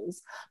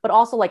goals, but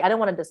also like, I didn't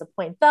want to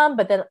disappoint them.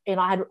 But then,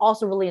 I had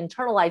also really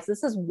internalized,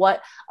 this is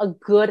what a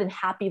good and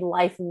happy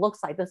life looks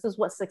like. This is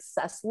what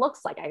success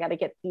looks like. I got to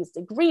get these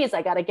degrees.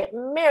 I got to get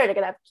married. I got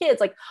to have kids,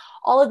 like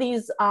all of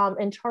these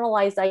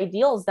internalized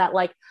ideals that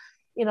like,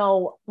 in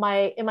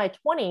my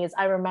 20s,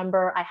 I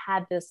remember I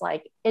had this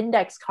like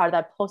index card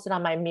that I posted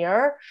on my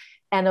mirror,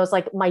 and it was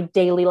like my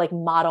daily like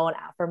motto and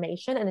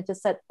affirmation. And it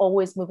just said,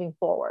 always moving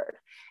forward.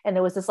 And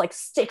there was this like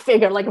stick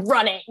figure, like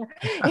running.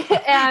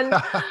 And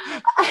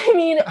I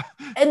mean,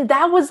 and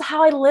that was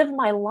how I lived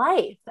my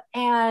life.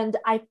 And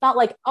I felt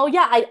like, oh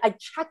yeah, I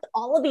checked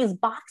all of these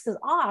boxes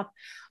off.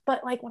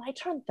 But like when I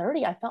turned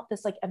 30, I felt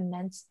this like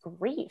immense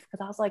grief,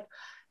 because I was like,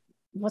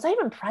 was I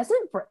even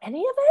present for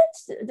any of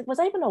it? Was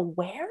I even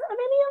aware of any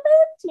of it?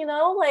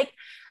 Like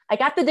I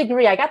got the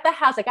degree, I got the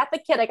house, I got the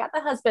kid, I got the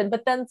husband,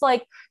 but then it's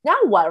like, now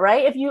what,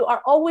 right? If you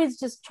are always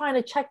just trying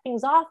to check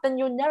things off, then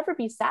you'll never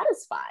be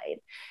satisfied.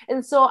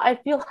 And so I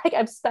feel like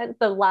I've spent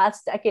the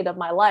last decade of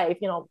my life,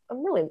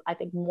 really, I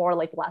think more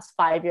like the last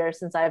 5 years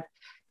since I've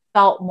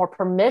felt more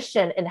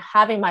permission in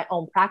having my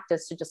own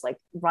practice to just like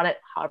run it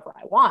however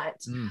I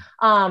want,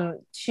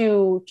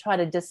 to try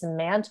to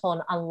dismantle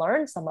and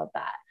unlearn some of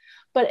that.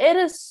 But it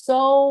is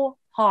so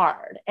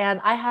hard,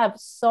 and I have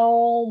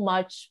so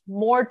much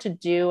more to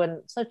do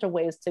and such a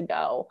ways to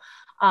go.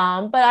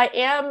 But I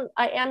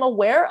am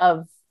aware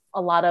of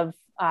a lot of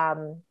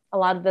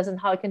this and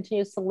how it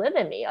continues to live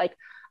in me. Like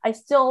I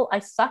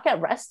suck at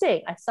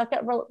resting. I suck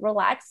at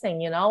relaxing.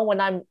 When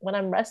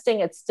I'm resting,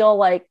 it's still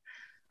like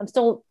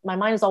my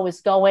mind is always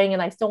going,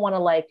 and I still want to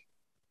like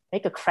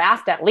make a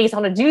craft. At least I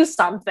want to do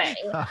something.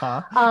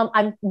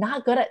 I'm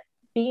not good at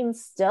being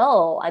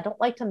still. I don't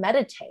like to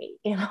meditate,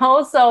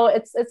 so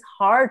it's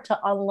hard to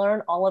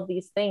unlearn all of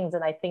these things.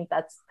 And I think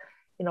that's,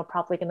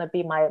 probably going to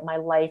be my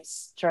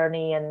life's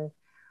journey, and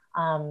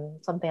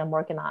something I'm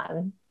working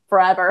on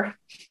forever.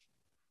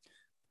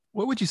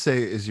 What would you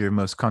say is your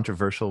most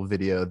controversial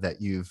video that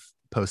you've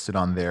posted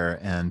on there?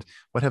 And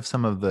what have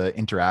some of the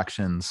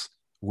interactions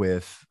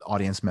with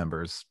audience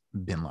members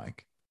been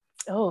like?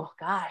 Oh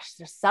gosh,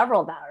 there's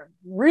several that are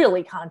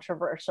really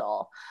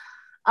controversial.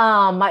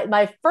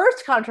 My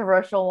first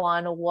controversial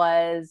one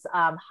was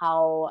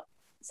how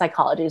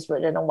psychology is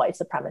rooted in white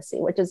supremacy,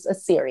 which is a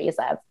series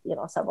I have,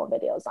 several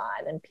videos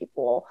on, and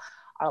people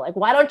are like,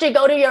 why don't you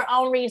go do your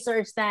own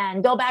research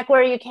then? Go back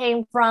where you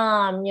came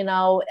from.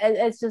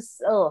 It's just,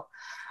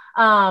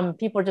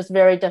 people are just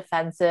very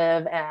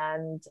defensive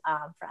and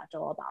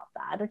fragile about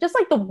that. Or just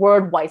like the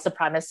word white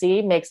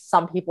supremacy makes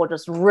some people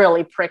just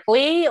really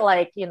prickly,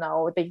 like,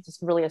 they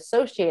just really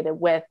associate it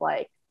with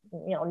like,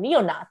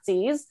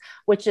 neo-Nazis,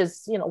 which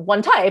is,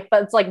 one type,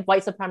 but it's like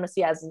white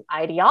supremacy as an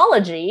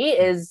ideology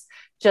is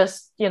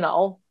just,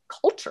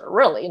 culture,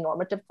 really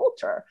normative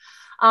culture.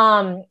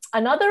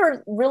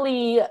 Another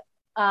really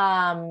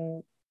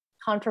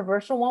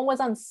controversial one was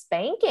on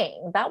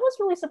spanking. That was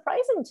really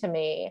surprising to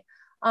me.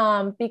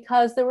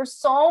 Because there were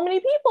so many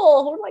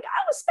people who were like,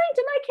 I was spanked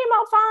and I came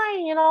out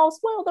fine,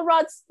 spoil the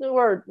rod,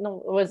 or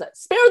no, what was it?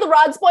 Spare the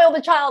rod, spoil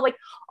the child. Like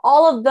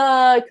all of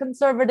the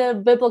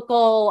conservative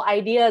biblical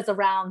ideas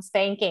around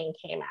spanking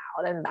came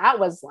out. And that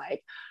was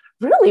like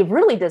really,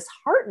 really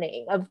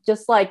disheartening, of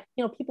just like,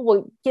 people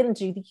will get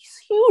into these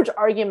huge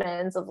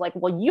arguments of like,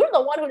 well, you're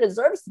the one who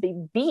deserves to be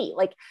beat,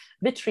 like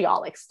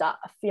vitriolic stuff,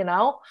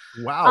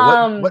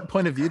 Wow. What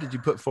point of view did you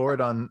put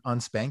forward on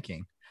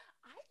spanking?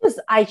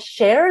 I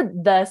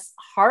shared this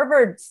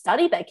Harvard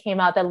study that came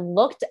out that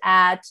looked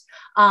at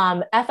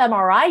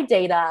fMRI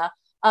data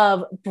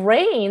of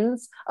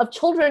brains of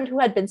children who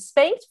had been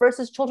spanked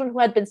versus children who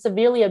had been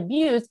severely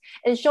abused,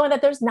 and showing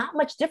that there's not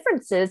much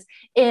differences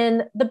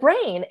in the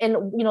brain and,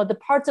 the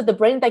parts of the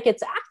brain that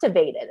gets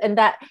activated, and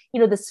that,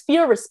 the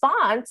sphere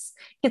response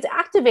gets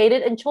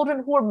activated in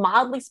children who are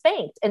mildly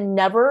spanked and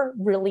never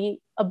really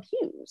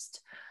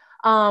abused.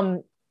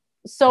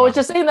 So it's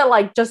just saying that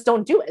like, just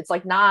don't do it. It's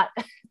like not,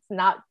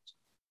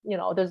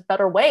 there's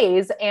better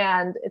ways,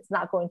 and it's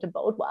not going to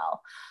bode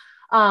well.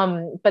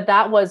 But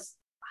that was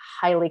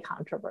highly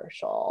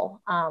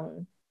controversial.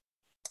 And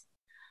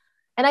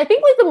I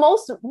think like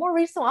the more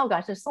recent, oh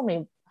gosh, there's so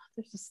many,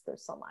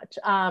 there's so much.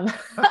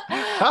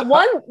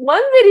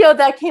 One video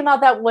that came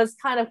out that was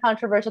kind of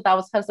controversial, that I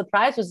was kind of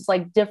surprised, was just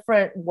like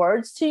different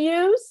words to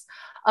use,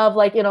 of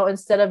like,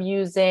 instead of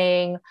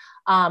using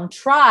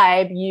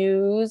tribe,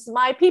 use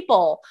my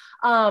people.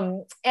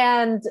 And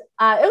it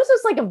was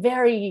just like a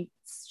very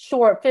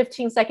short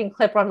 15-second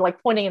clip where I'm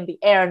like pointing in the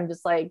air and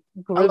just like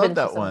grooving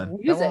to some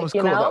music. That one was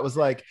cool. That was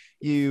like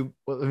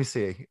let me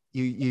see.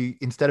 You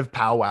instead of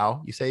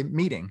powwow, you say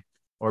meeting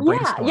or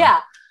brainstorm.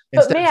 Yeah.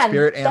 Instead of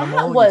spirit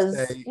animal, you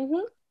say,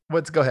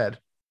 go ahead.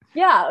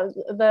 Yeah,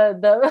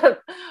 the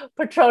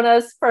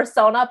Patronus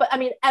persona. But I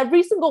mean,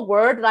 every single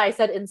word that I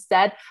said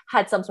instead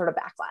had some sort of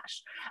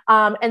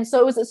backlash. And so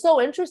it was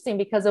so interesting,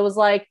 because it was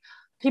like,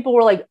 people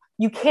were like,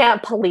 you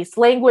can't police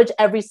language.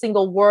 Every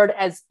single word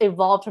has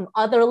evolved from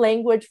other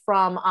language,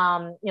 from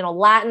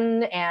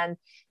Latin and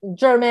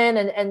German,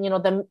 and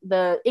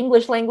the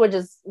English language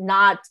is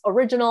not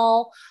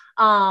original.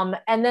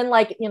 And then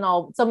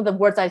some of the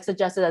words I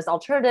suggested as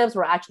alternatives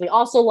were actually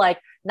also like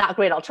not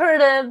great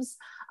alternatives.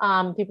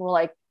 People were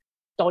like,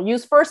 don't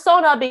use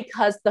fursona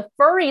because the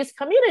furries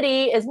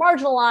community is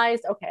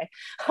marginalized. Okay.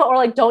 Or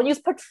like, don't use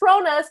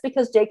Patronus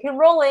because J.K.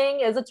 Rowling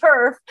is a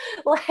TERF.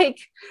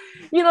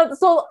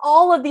 So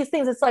all of these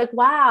things, it's like,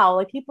 wow,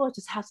 like people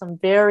just have some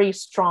very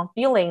strong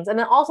feelings. And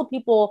then also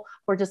people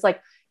were just like,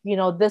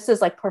 this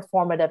is like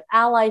performative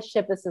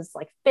allyship. This is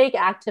like fake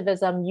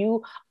activism.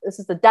 This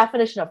is the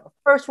definition of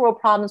first world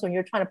problems. When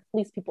you're trying to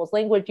police people's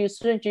language use,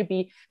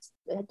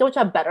 don't you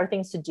have better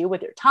things to do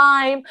with your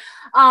time?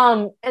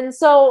 And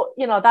so,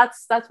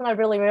 that's when I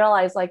really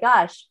realized, like,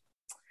 gosh,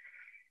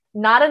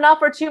 not enough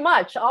or too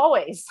much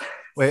always.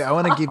 Wait, I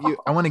want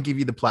to give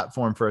you the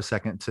platform for a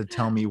second to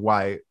tell me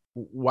why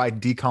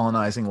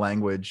decolonizing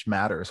language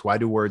matters. Why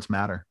do words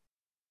matter?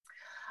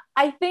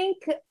 I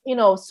think,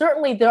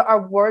 certainly there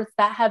are words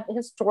that have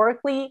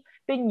historically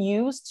been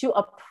used to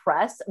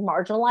oppress,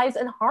 marginalize,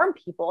 and harm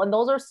people. And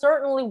those are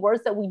certainly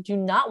words that we do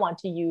not want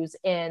to use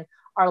in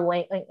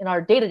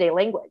our day-to-day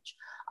language.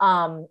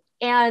 And,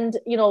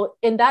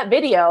 in that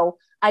video,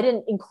 I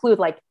didn't include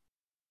like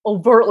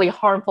overtly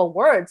harmful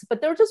words, but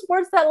they're just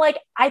words that like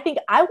I think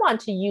I want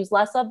to use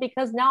less of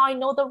because now I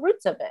know the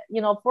roots of it.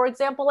 For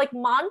example, like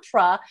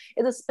mantra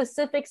is a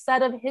specific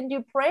set of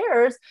Hindu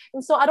prayers,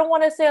 and so I don't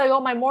want to say like, oh,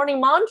 my morning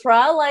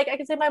mantra. Like I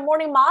can say my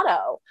morning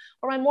motto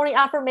or my morning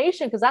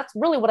affirmation because that's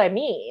really what I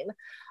mean.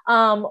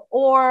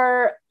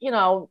 Or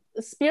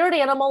spirit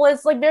animal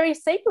is like very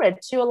sacred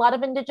to a lot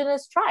of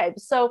indigenous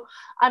tribes, so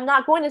I'm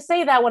not going to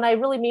say that when I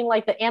really mean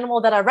like the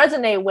animal that I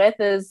resonate with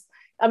is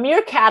a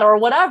meerkat or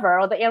whatever,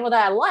 or the animal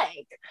that I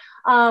like.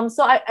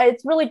 So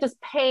it's really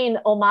just paying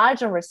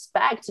homage and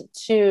respect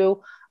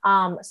to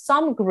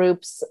some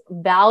groups'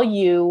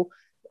 value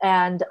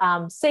and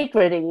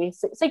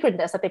sacredness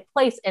that they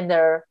place in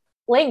their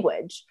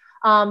language.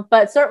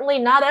 But certainly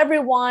not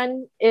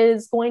everyone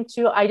is going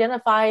to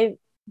identify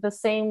the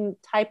same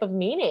type of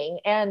meaning,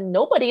 and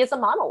nobody is a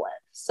monolith.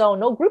 So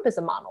no group is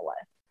a monolith.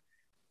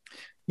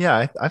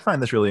 Yeah, I find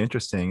this really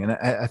interesting. And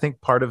I think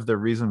part of the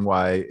reason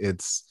why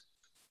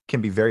can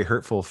be very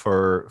hurtful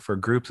for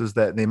groups is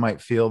that they might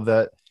feel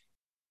that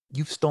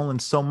you've stolen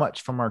so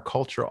much from our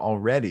culture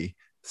already.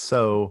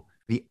 So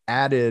the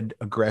added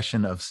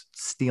aggression of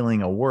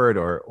stealing a word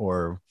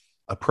or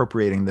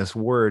appropriating this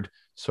word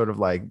sort of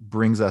like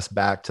brings us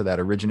back to that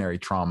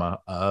originary trauma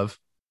of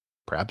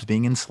perhaps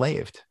being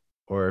enslaved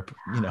or,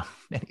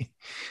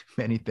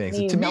 many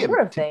things. To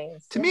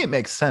me, it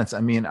makes sense.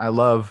 I mean, I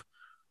love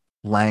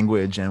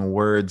language and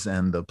words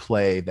and the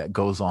play that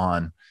goes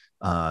on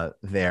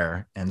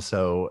there. And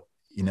so,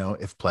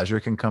 if pleasure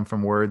can come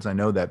from words, I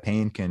know that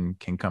pain can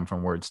come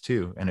from words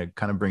too. And it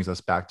kind of brings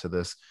us back to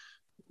this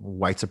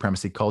white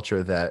supremacy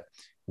culture that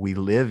we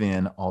live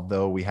in,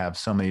 although we have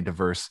so many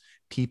diverse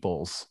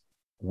peoples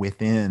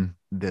within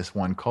this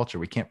one culture.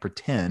 We can't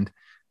pretend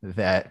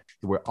that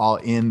we're all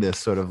in this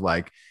sort of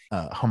like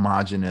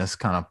homogenous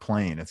kind of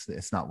plane.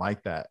 It's not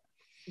like that.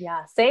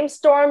 Yeah. Same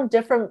storm,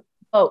 different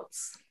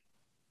boats.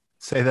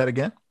 Say that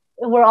again.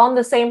 We're on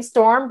the same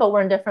storm, but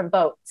we're in different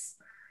boats.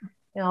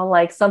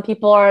 Like some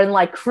people are in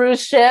like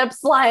cruise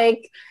ships,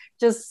 like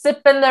just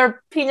sipping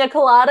their pina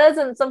coladas,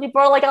 and some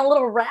people are like on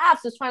little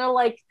rafts just trying to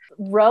like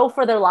row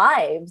for their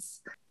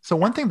lives. So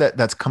one thing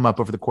that's come up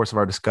over the course of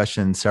our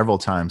discussion several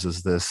times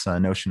is this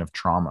notion of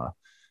trauma.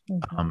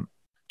 Mm-hmm.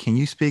 Can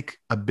you speak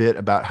a bit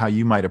about how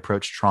you might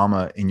approach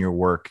trauma in your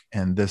work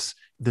and this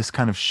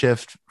kind of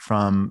shift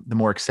from the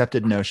more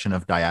accepted notion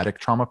of dyadic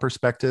trauma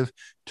perspective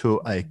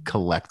to a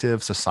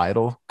collective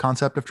societal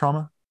concept of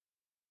trauma?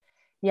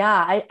 Yeah,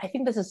 I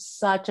think this is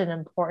such an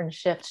important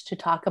shift to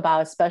talk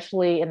about,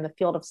 especially in the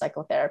field of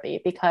psychotherapy,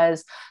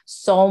 because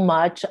so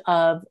much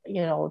of,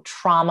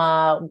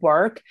 trauma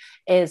work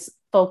is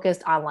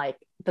focused on like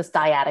this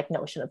dyadic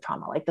notion of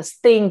trauma, like this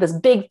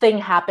big thing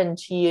happened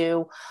to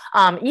you.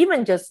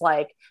 Even just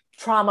like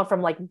trauma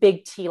from like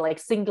big T, like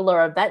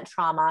singular event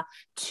trauma,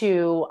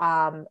 to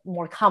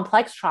more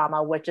complex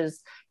trauma, which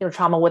is,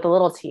 trauma with a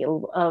little t,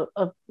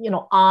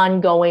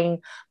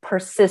 ongoing,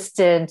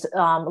 persistent,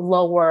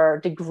 lower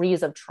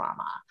degrees of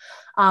trauma.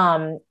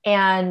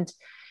 And,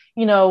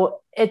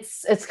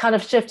 it's kind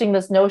of shifting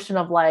this notion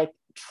of like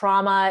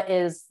trauma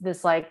is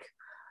this like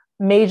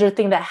major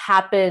thing that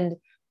happened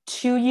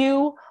to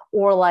you,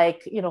 or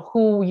like,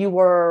 who you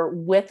were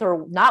with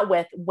or not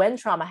with when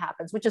trauma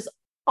happens, which is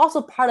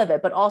also part of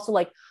it, but also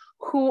like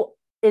who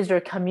is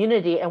your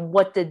community and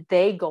what did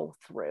they go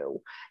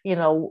through,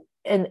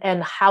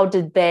 and how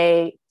did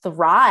they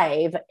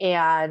thrive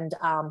and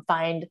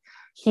find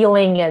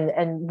healing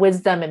and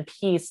wisdom and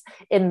peace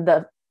in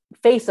the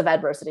face of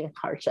adversity and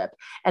hardship.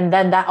 And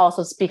then that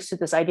also speaks to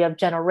this idea of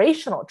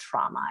generational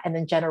trauma and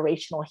then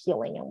generational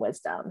healing and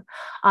wisdom.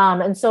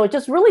 And so it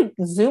just really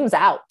zooms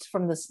out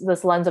from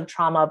this lens of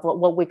trauma, of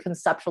what we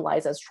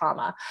conceptualize as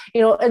trauma.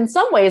 In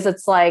some ways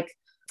it's like,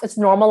 it's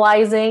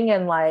normalizing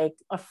and like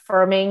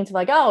affirming to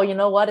like, oh, you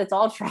know what, it's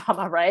all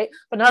trauma, right?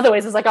 But in other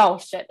ways it's like, oh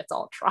shit, it's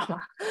all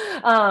trauma.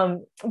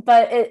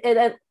 But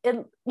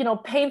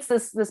it paints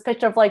this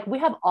picture of like, we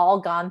have all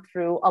gone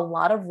through a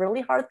lot of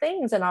really hard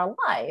things in our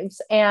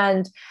lives,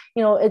 and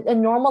it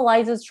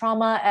normalizes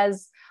trauma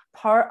as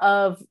part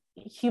of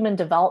human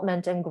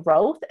development and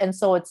growth. And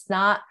so it's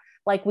not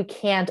like we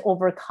can't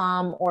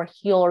overcome or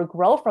heal or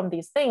grow from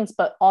these things,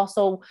 but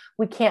also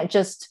we can't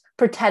just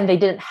pretend they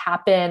didn't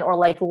happen or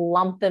like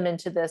lump them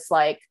into this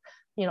like,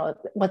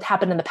 what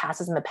happened in the past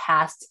is in the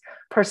past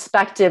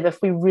perspective,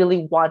 if we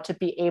really want to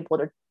be able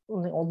to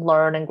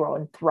learn and grow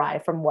and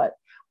thrive from what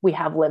we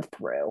have lived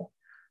through.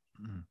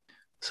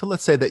 So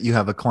let's say that you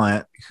have a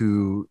client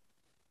who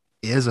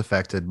is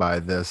affected by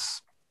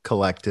this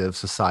collective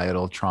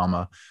societal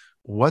trauma.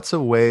 What's a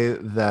way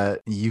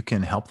that you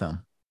can help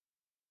them?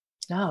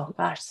 Oh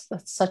gosh,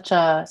 that's such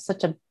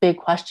a big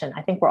question.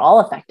 I think we're all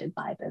affected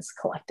by this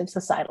collective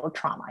societal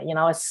trauma,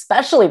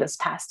 especially this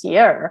past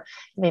year.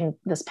 I mean,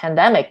 this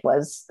pandemic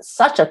was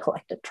such a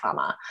collective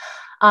trauma.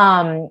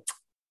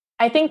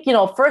 I think,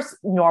 first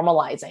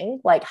normalizing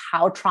like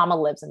how trauma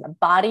lives in the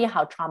body,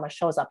 how trauma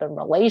shows up in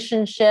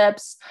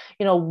relationships,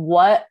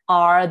 what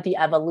are the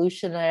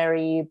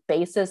evolutionary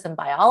basis and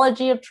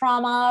biology of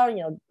trauma,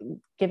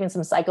 giving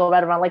some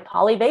psycho-read around like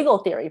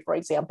polyvagal theory, for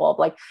example, of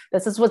like,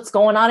 this is what's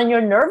going on in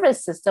your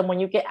nervous system when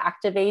you get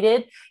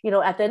activated,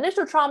 at the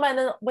initial trauma and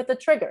then with the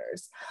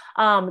triggers.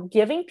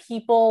 Giving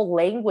people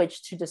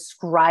language to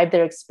describe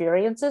their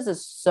experiences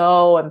is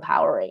so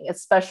empowering,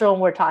 especially when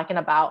we're talking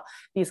about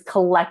these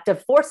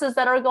collective forces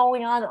that are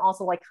going on, and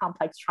also like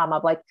complex trauma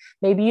of like,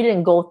 maybe you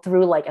didn't go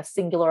through like a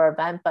singular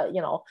event, but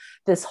your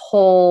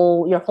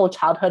whole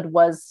childhood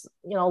was,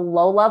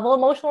 low level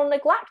emotional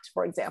neglect,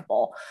 for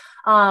example.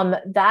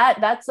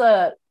 That's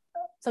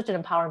such an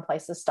empowering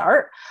place to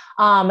start.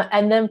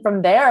 And then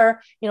from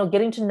there,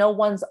 getting to know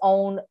one's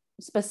own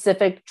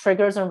specific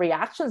triggers and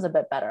reactions a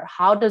bit better.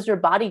 How does your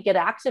body get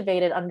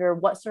activated under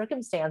what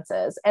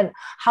circumstances? And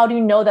how do you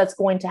know that's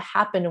going to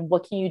happen? And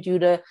what can you do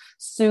to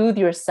soothe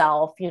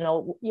yourself,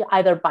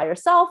 either by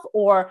yourself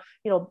or,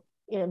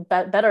 in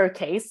better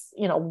case,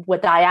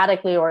 with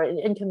dyadically or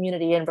in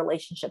community in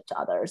relationship to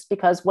others,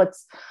 because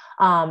what's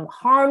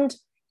harmed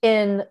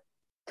in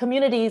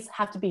communities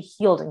have to be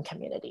healed in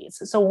communities.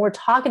 So when we're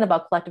talking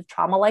about collective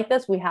trauma like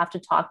this, we have to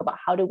talk about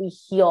how do we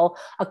heal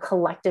a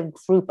collective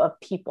group of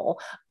people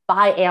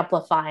by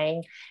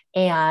amplifying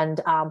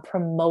and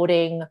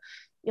promoting,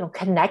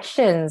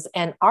 connections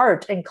and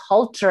art and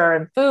culture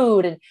and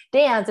food and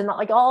dance and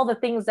like all the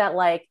things that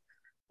like,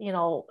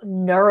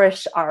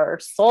 nourish our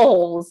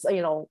souls,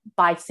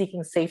 by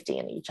seeking safety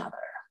in each other.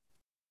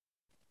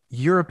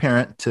 You're a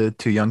parent to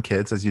two young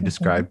kids, as you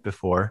described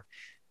before.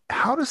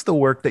 How does the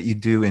work that you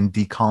do in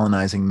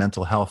decolonizing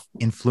mental health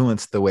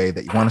influence the way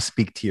that you want to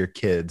speak to your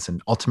kids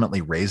and ultimately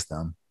raise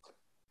them?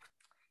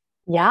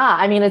 Yeah,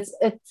 I mean,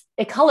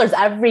 it colors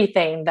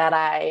everything that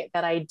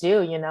I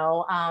do.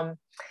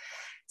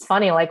 It's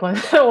funny, like when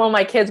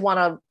my kids want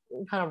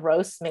to kind of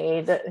roast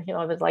me, that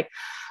there's like,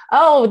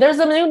 oh, there's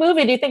a new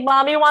movie. Do you think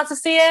mommy wants to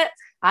see it?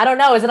 I don't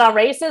know. Is it on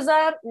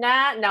racism?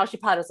 Nah, no, she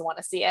probably doesn't want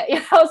to see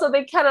it. So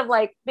they kind of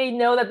like, they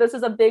know that this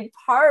is a big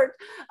part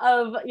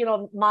of,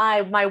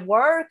 my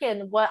work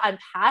and what I'm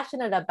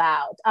passionate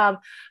about.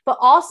 But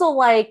also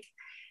like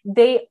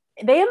they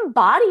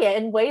embody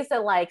it in ways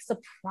that like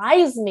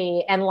surprise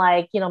me and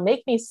like,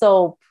 make me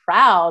so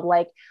proud.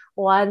 Like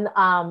one,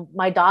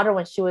 my daughter,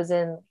 when she was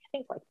in, I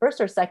think like first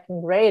or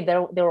second grade,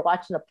 they were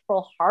watching a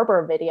Pearl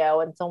Harbor video,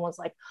 and someone's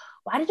like,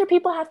 why did your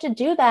people have to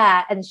do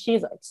that? And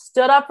she's like,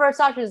 stood up for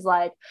herself. She's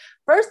like,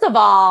 first of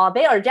all,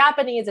 they are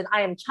Japanese and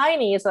I am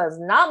Chinese, so it's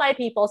not my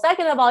people.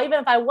 Second of all,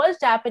 even if I was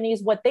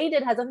Japanese, what they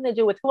did has nothing to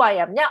do with who I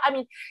am now. I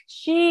mean,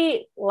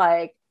 she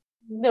like,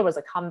 there was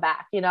a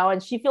comeback,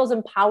 and she feels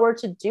empowered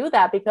to do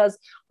that because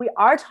we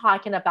are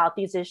talking about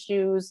these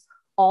issues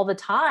all the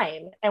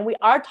time. And we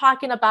are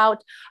talking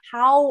about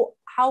how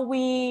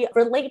we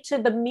relate to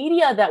the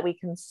media that we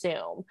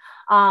consume.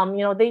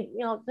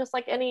 Just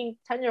like any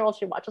 10-year-old,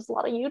 she watches a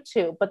lot of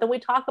YouTube, but then we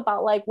talk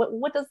about like,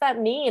 what does that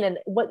mean? And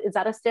what is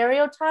that a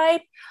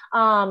stereotype?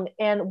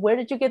 And where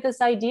did you get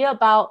this idea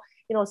about,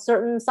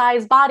 certain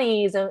size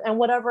bodies and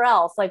whatever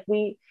else? Like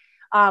we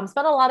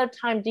spent a lot of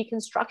time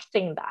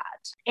deconstructing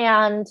that.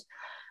 And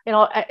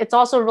it's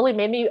also really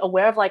made me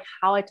aware of like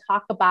how I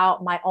talk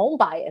about my own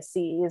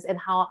biases and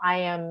how I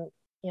am,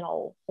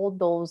 hold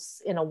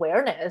those in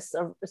awareness,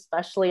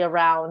 especially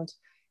around,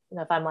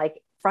 if I'm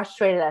like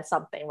frustrated at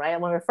something, right?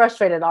 And when we're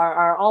frustrated,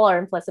 all our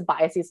implicit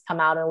biases come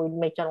out and we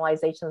make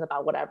generalizations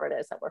about whatever it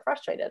is that we're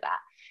frustrated at.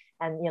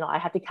 And, I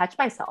have to catch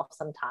myself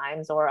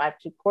sometimes, or I have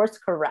to course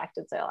correct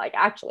and say like,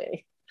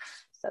 actually,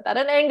 I said that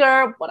in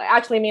anger. What I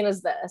actually mean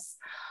is this.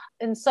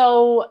 And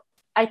so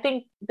I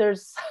think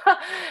there's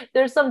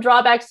there's some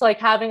drawbacks to like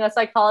having a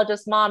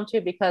psychologist mom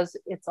too, because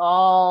it's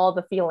all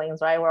the feelings,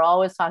 right? We're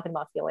always talking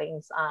about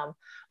feelings.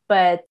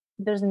 But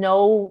there's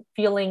no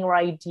feeling or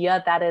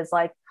idea that is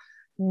like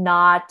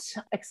not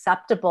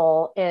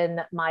acceptable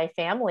in my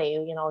family.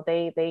 You know,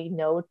 they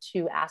know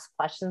to ask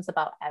questions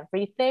about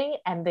everything,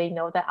 and they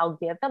know that I'll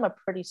give them a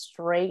pretty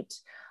straight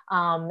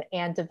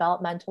and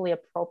developmentally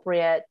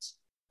appropriate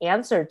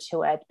answer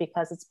to it,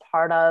 because it's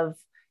part of,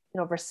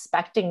 you know,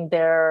 respecting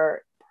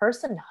their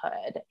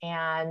personhood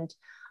and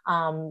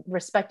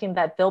respecting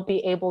that they'll be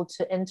able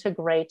to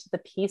integrate the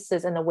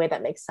pieces in a way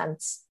that makes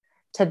sense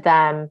to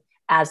them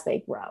as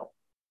they grow.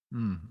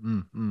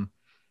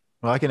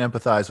 Well, I can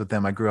empathize with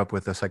them. I grew up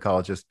with a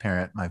psychologist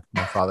parent. My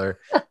father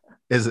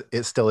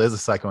still is a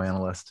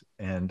psychoanalyst,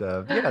 and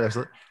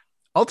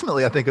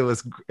ultimately I think it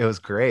was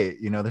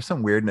great. You know, there's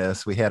some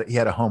weirdness. He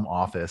had a home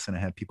office, and I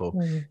had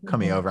people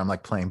coming over. I'm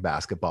like playing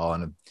basketball,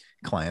 and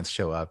clients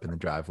show up in the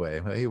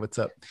driveway. Hey, what's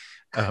up?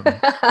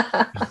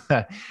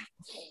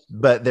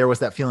 But there was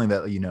that feeling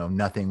that, you know,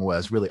 nothing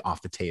was really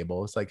off the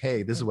table. It's like,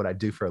 hey, this is what I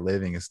do for a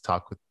living, is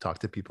talk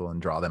to people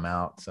and draw them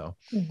out. So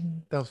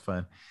that was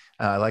fun.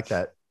 I like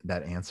that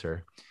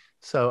answer.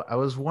 So I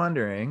was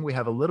wondering, we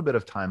have a little bit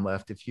of time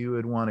left, if you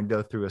would want to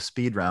go through a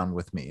speed round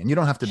with me. And you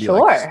don't have to be you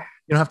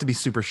don't have to be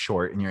super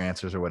short in your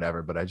answers or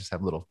whatever, but I just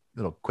have little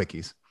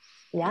quickies.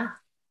 Yeah.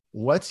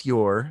 What's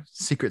your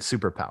secret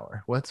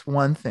superpower? What's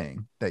one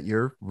thing that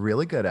you're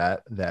really good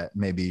at that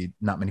maybe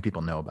not many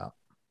people know about?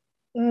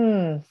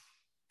 You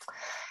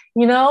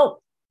know,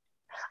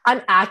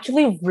 I'm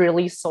actually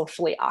really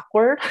socially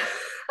awkward.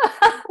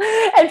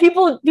 And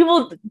people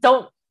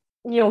don't,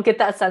 you know, get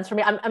that sense from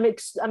me. I'm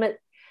an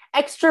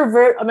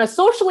extrovert. I'm a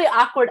socially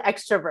awkward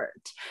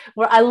extrovert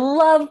where I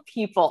love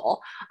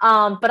people.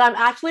 But I'm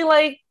actually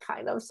like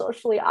kind of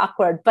socially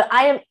awkward, but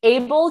I am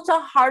able to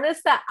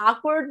harness that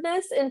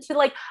awkwardness into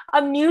like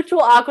a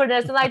mutual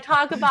awkwardness. And I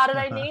talk about it,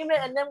 I name it,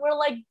 and then we're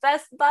like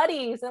best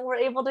buddies and we're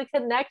able to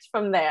connect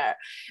from there.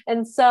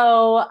 And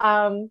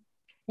so,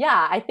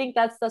 yeah, I think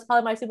that's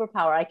probably my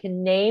superpower. I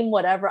can name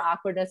whatever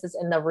awkwardness is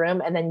in the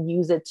room and then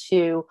use it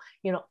to,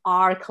 you know,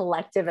 our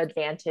collective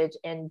advantage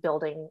in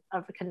building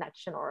a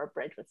connection or a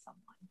bridge with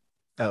someone.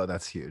 Oh,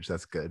 that's huge.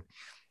 That's good.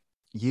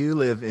 You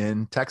live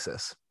in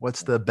Texas.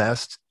 What's the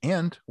best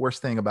and worst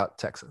thing about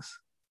Texas?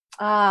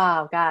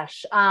 Oh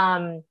gosh.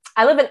 I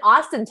live in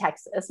Austin,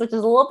 Texas, which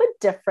is a little bit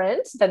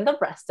different than the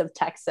rest of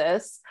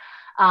Texas.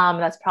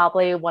 That's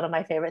probably one of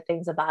my favorite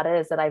things about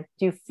it, is that I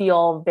do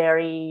feel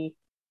very,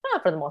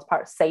 for the most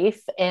part,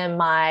 safe in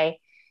my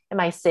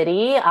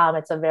city.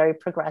 It's a very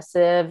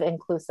progressive,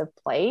 inclusive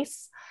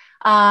place.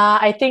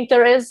 I think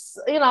there is,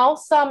 you know,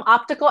 some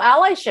optical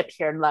allyship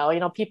here, though. You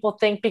know, people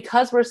think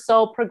because we're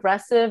so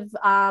progressive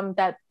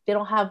that they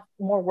don't have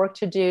more work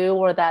to do,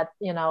 or that,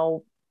 you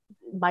know,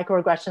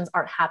 microaggressions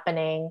aren't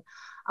happening.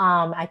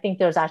 I think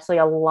there's actually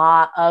a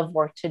lot of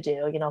work to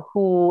do. You know,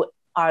 who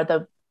are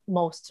the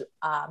most,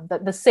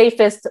 the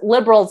safest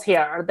liberals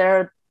here?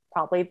 They're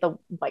probably the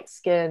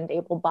white-skinned,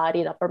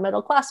 able-bodied,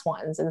 upper-middle-class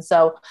ones. And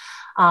so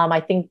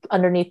I think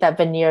underneath that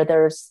veneer,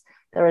 there is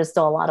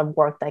still a lot of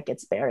work that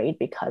gets buried,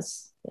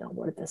 because, you know,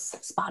 we're this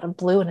spot of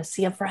blue in a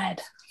sea of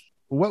red.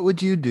 What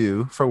would you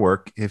do for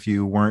work if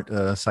you weren't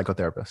a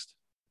psychotherapist?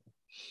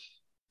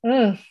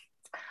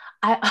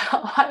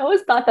 I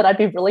always thought that I'd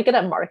be really good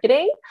at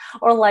marketing,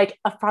 or like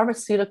a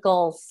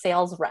pharmaceutical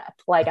sales rep.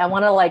 Like I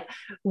want to like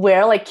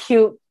wear like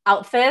cute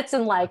outfits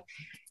and like,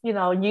 you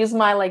know, use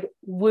my like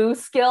woo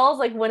skills,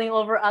 like winning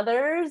over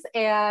others,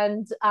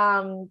 and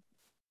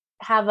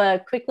have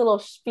a quick little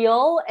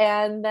spiel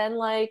and then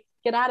like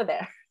get out of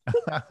there.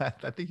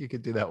 I think you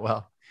could do that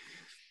well.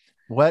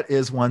 What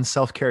is one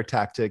self-care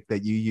tactic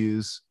that you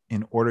use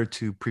in order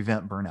to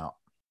prevent burnout?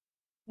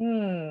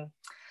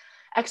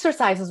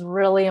 Exercise is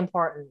really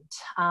important.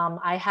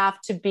 I have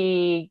to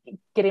be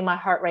getting my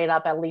heart rate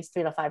up at least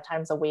 3 to 5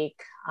 times a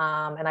week.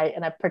 And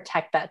I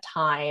protect that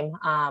time.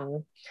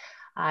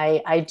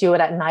 I do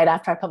it at night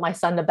after I put my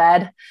son to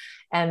bed.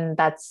 And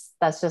that's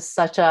just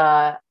such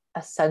a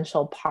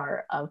essential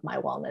part of my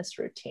wellness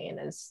routine,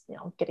 is, you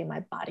know, getting my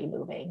body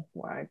moving,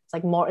 where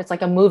it's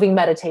like a moving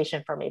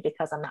meditation for me,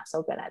 because I'm not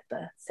so good at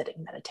the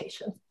sitting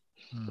meditation.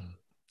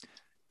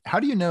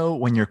 How do you know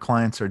when your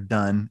clients are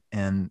done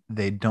and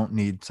they don't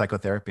need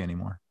psychotherapy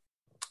anymore?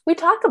 We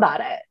talk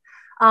about it,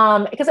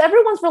 because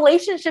everyone's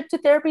relationship to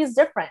therapy is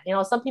different. You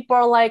know, some people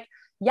are like,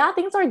 yeah,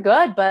 things are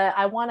good, but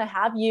I want to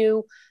have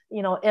you,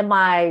 you know, in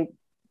my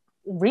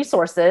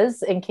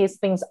resources in case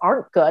things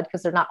aren't good,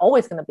 because they're not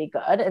always going to be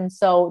good. And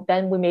so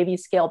then we maybe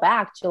scale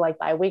back to like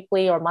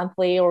bi-weekly or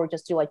monthly, or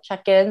just do like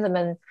check-ins. And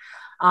then,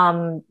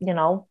 you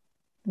know,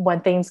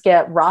 when things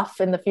get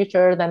rough in the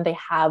future, then they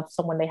have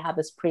someone they have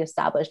this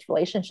pre-established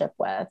relationship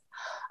with.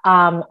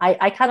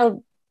 I kind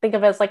of think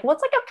of it as like, well,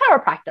 it's like a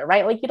chiropractor,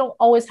 right? Like you don't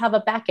always have a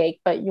backache,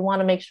 but you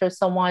want to make sure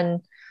someone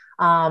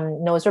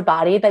knows your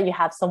body, that you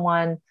have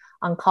someone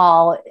on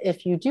call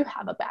if you do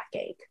have a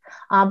backache.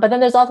 But then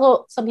there's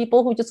also some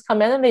people who just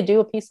come in and they do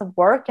a piece of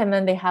work and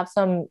then they have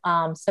some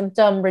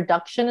symptom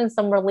reduction and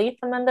some relief,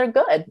 and then they're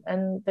good.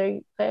 And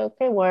they say,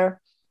 okay,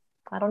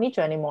 I don't need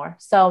you anymore.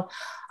 So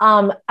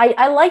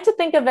I like to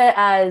think of it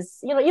as,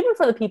 even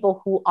for the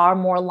people who are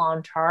more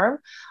long-term,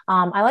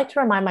 I like to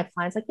remind my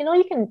clients, like,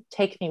 you can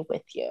take me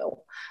with you.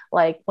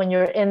 Like when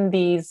you're in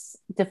these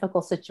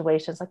difficult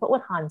situations, like what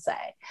would Han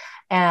say?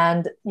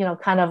 And,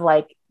 kind of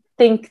like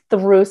think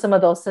through some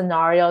of those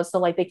scenarios. So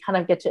like they kind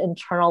of get to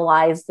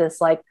internalize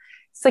this like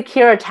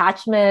secure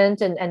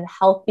attachment and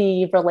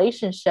healthy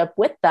relationship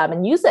with them,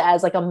 and use it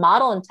as like a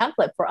model and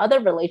template for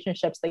other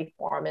relationships they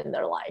form in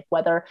their life,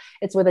 whether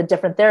it's with a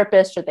different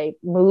therapist or they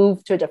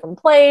move to a different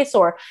place,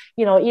 or,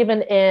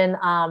 even in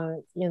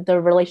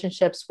their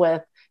relationships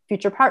with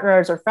future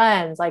partners or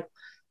friends. Like,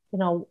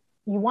 you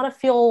want to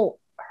feel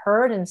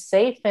heard and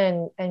safe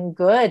and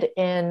good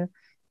in,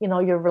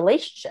 your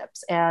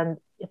relationships. And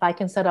if I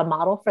can set a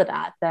model for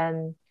that,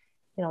 then,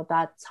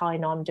 that's how I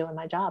know I'm doing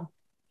my job.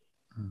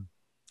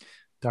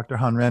 Dr.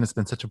 Han Ren, it's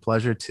been such a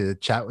pleasure to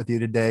chat with you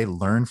today,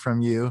 learn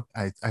from you.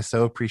 I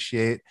so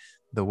appreciate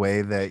the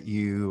way that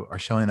you are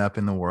showing up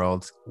in the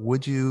world.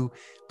 Would you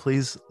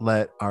please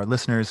let our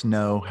listeners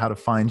know how to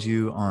find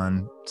you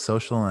on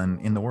social and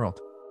in the world?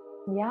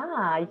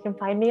 Yeah, you can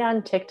find me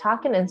on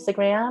TikTok and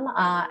Instagram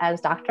as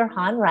Dr.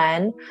 Han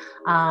Ren.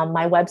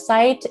 My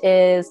website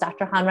is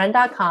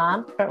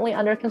drhanren.com, currently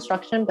under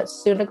construction, but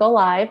soon to go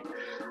live.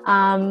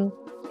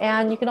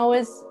 And you can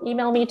always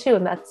email me too.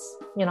 And that's,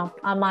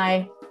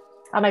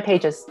 on my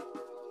pages.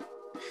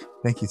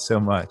 Thank you so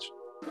much.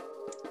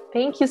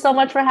 Thank you so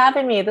much for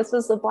having me. This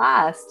was a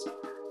blast.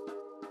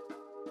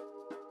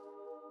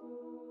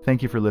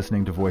 Thank you for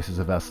listening to Voices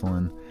of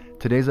Esalen.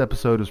 Today's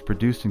episode was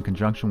produced in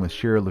conjunction with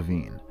Shira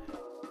Levine.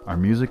 Our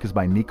music is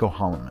by Nico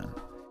Holloman.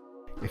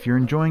 If you're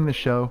enjoying the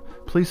show,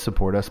 please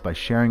support us by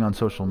sharing on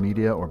social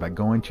media or by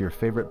going to your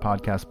favorite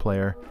podcast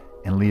player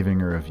and leaving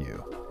a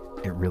review.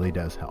 It really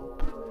does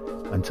help.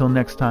 Until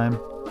next time,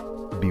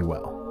 be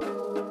well.